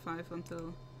takes f5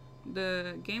 until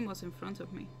the game was in front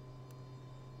of me.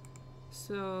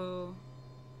 So,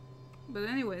 but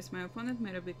anyways, my opponent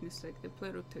made a big mistake. They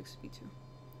played rook takes b2.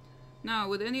 Now,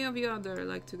 would any of you out there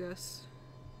like to guess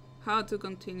how to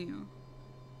continue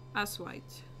as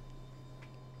white?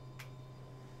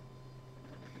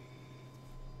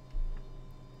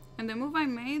 And the move I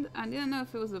made, I didn't know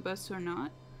if it was the best or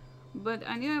not, but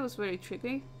I knew it was very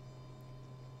tricky.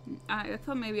 I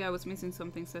thought maybe I was missing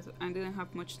something, so I didn't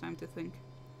have much time to think.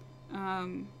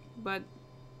 But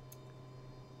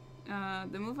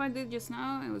the move I did just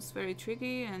now, it was very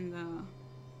tricky, and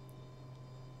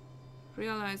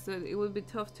realized that it would be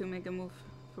tough to make a move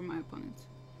for my opponent.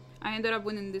 I ended up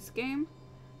winning this game,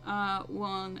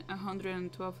 won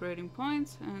 112 rating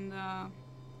points, and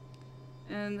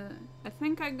I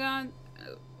think I got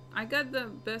the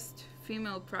best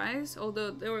female prize, although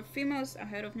there were females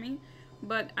ahead of me,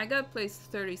 but I got placed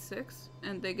 36,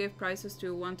 and they gave prizes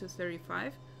to 1 to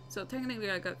 35, so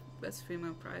technically I got best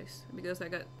female prize, because I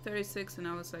got 36 and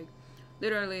I was like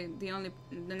literally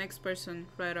the next person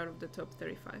right out of the top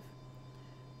 35.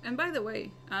 And by the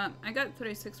way, I got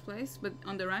 36th place, but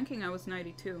on the ranking I was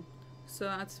 92, so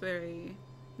that's very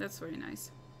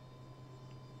nice.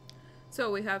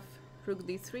 So we have rook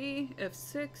d3,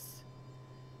 f6.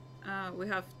 We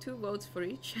have 2 votes for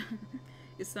each.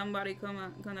 Is somebody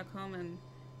gonna come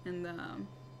and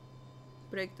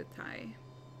break the tie?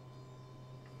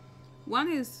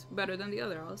 One is better than the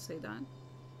other, I'll say that.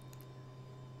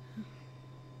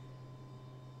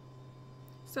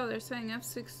 So they're saying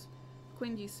f6,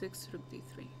 queen g6, rook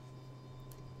d3.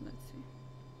 Let's see.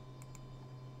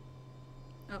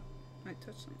 Oh, I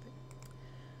touched something.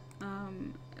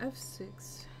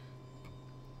 f6.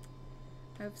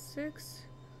 f6.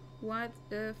 What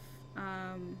if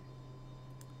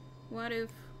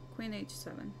queen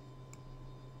h7,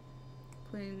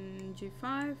 queen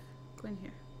g5, queen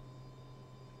here?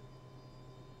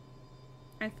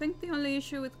 I think the only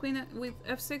issue with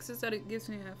f6 is that it gives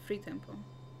me a free tempo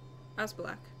as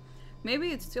black.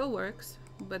 Maybe it still works,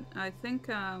 but I think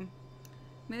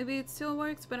maybe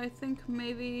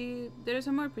there's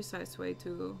a more precise way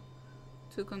to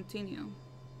continue.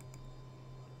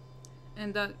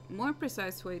 And that more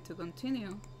precise way to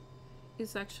continue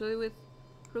is actually with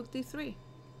rook d3.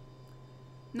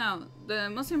 Now, the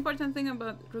most important thing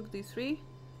about rook d3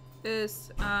 is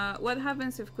what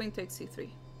happens if queen takes c3?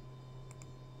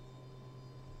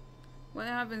 What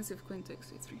happens if queen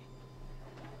takes c3?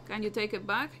 Can you take it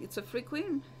back? It's a free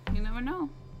queen. You never know.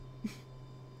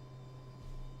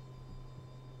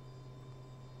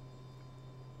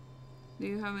 Do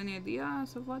you have any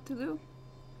ideas of what to do?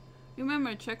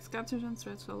 Remember, check scatters and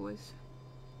threads always.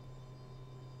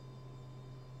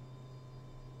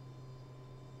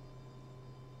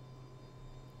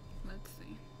 Let's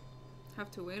see.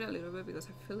 Have to wait a little bit because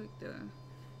I feel like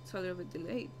it's a little bit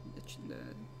delayed, the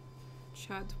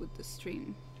chat with the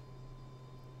stream.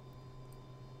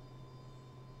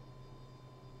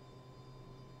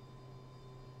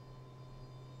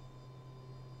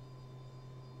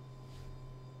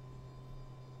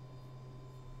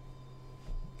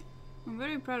 I'm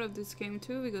very proud of this game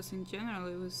too, because in general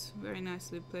it was very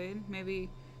nicely played. Maybe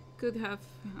could have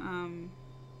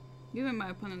given my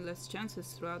opponent less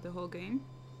chances throughout the whole game.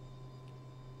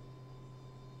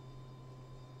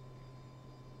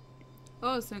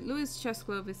 Oh, St. Louis Chess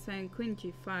Club is saying queen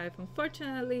g5.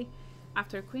 Unfortunately,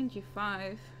 after queen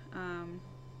g5,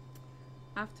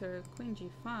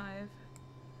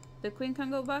 the queen can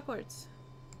go backwards.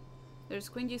 There's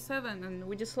queen g7, and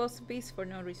we just lost a piece for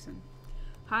no reason.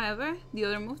 However, the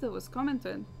other move that was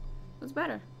commented was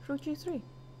better. Rook g3.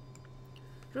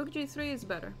 Rook g3 is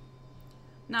better.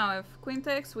 Now, if queen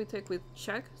takes, we take with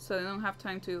check, so they don't have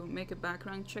time to make a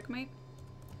background checkmate.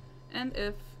 And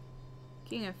if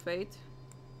king f8,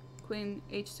 queen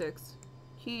h6,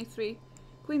 king e3,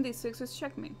 queen d6 is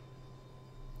checkmate.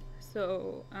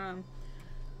 So,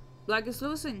 black is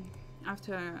losing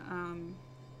after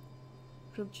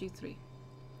rook g3.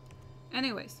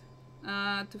 Anyways,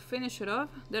 to finish it off,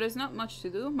 there is not much to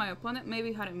do. My opponent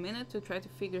maybe had a minute to try to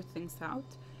figure things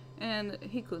out, and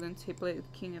he couldn't. He played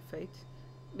king f8,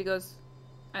 because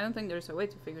I don't think there's a way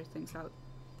to figure things out.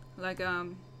 Like,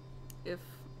 if,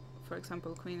 for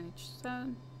example, queen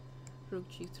h7, rook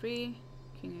g3,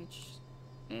 king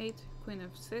h8, queen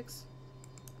f6,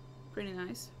 pretty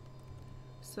nice.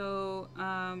 So,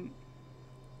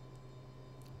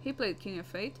 he played king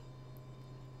f8,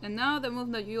 And now the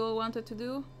move that you all wanted to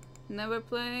do, never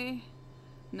play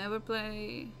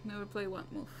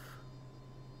what move?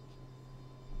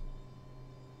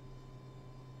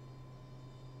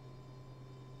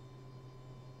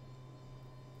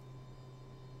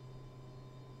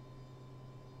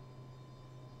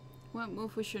 What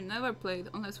move we should never play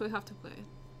unless we have to play it?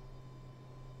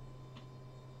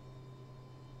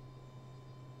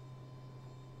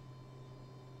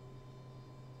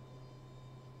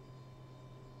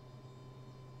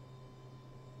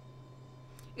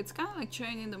 It's kind of like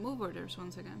changing the move orders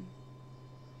once again.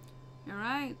 You're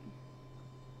right.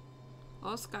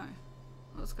 Oscar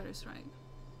is right.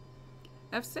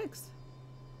 F6.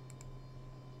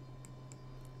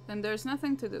 Then there's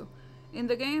nothing to do. In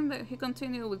the game that he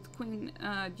continued with Queen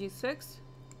G6,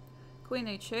 Queen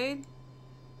H8,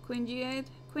 Queen G8,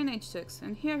 Queen H6,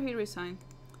 and here he resigned.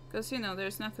 Because, you know,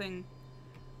 there's nothing...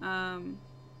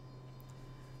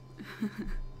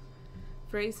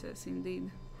 phrases,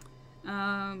 indeed.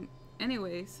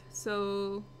 Anyways,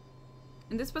 so...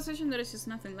 in this position there is just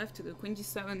nothing left to do. Queen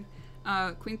G7,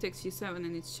 Queen takes G7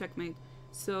 and it's checkmate.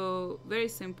 So, very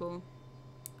simple.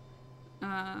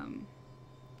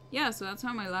 Yeah, so that's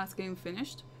how my last game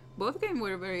finished. Both games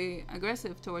were very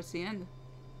aggressive towards the end.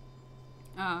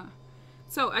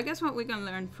 So I guess what we can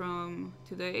learn from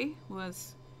today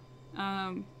was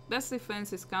best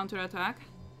defense is counterattack.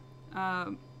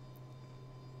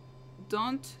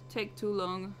 Don't take too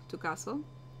long to castle.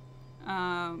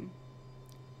 And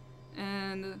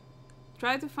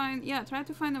try to find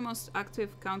the most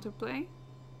active counterplay.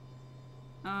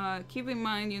 Keep in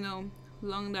mind, you know,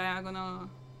 long diagonal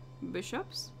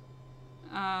bishops.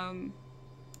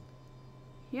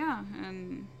 Yeah,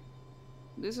 and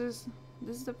this is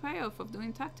the payoff of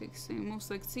doing tactics. It moves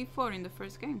like c4 in the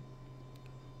first game.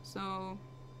 So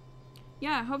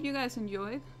yeah, I hope you guys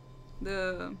enjoyed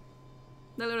the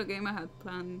little game I had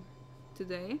planned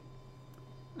today.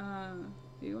 Do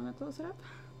you want to close it up?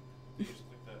 Just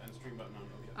click the end stream button on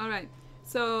OBS. Alright,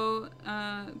 so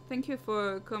thank you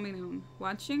for coming and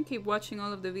watching. Keep watching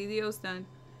all of the videos that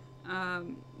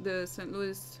the St.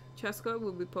 Louis Chess Club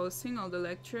will be posting, all the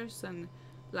lectures and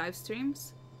live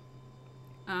streams.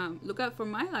 Look out for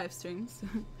my live streams.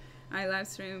 I live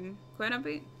stream quite a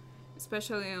bit,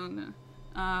 especially on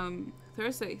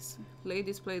Thursdays.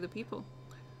 Ladies play the people.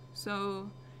 So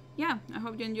yeah, I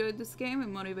hope you enjoyed this game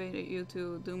and motivated you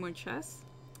to do more chess,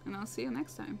 and I'll see you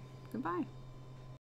next time. Goodbye.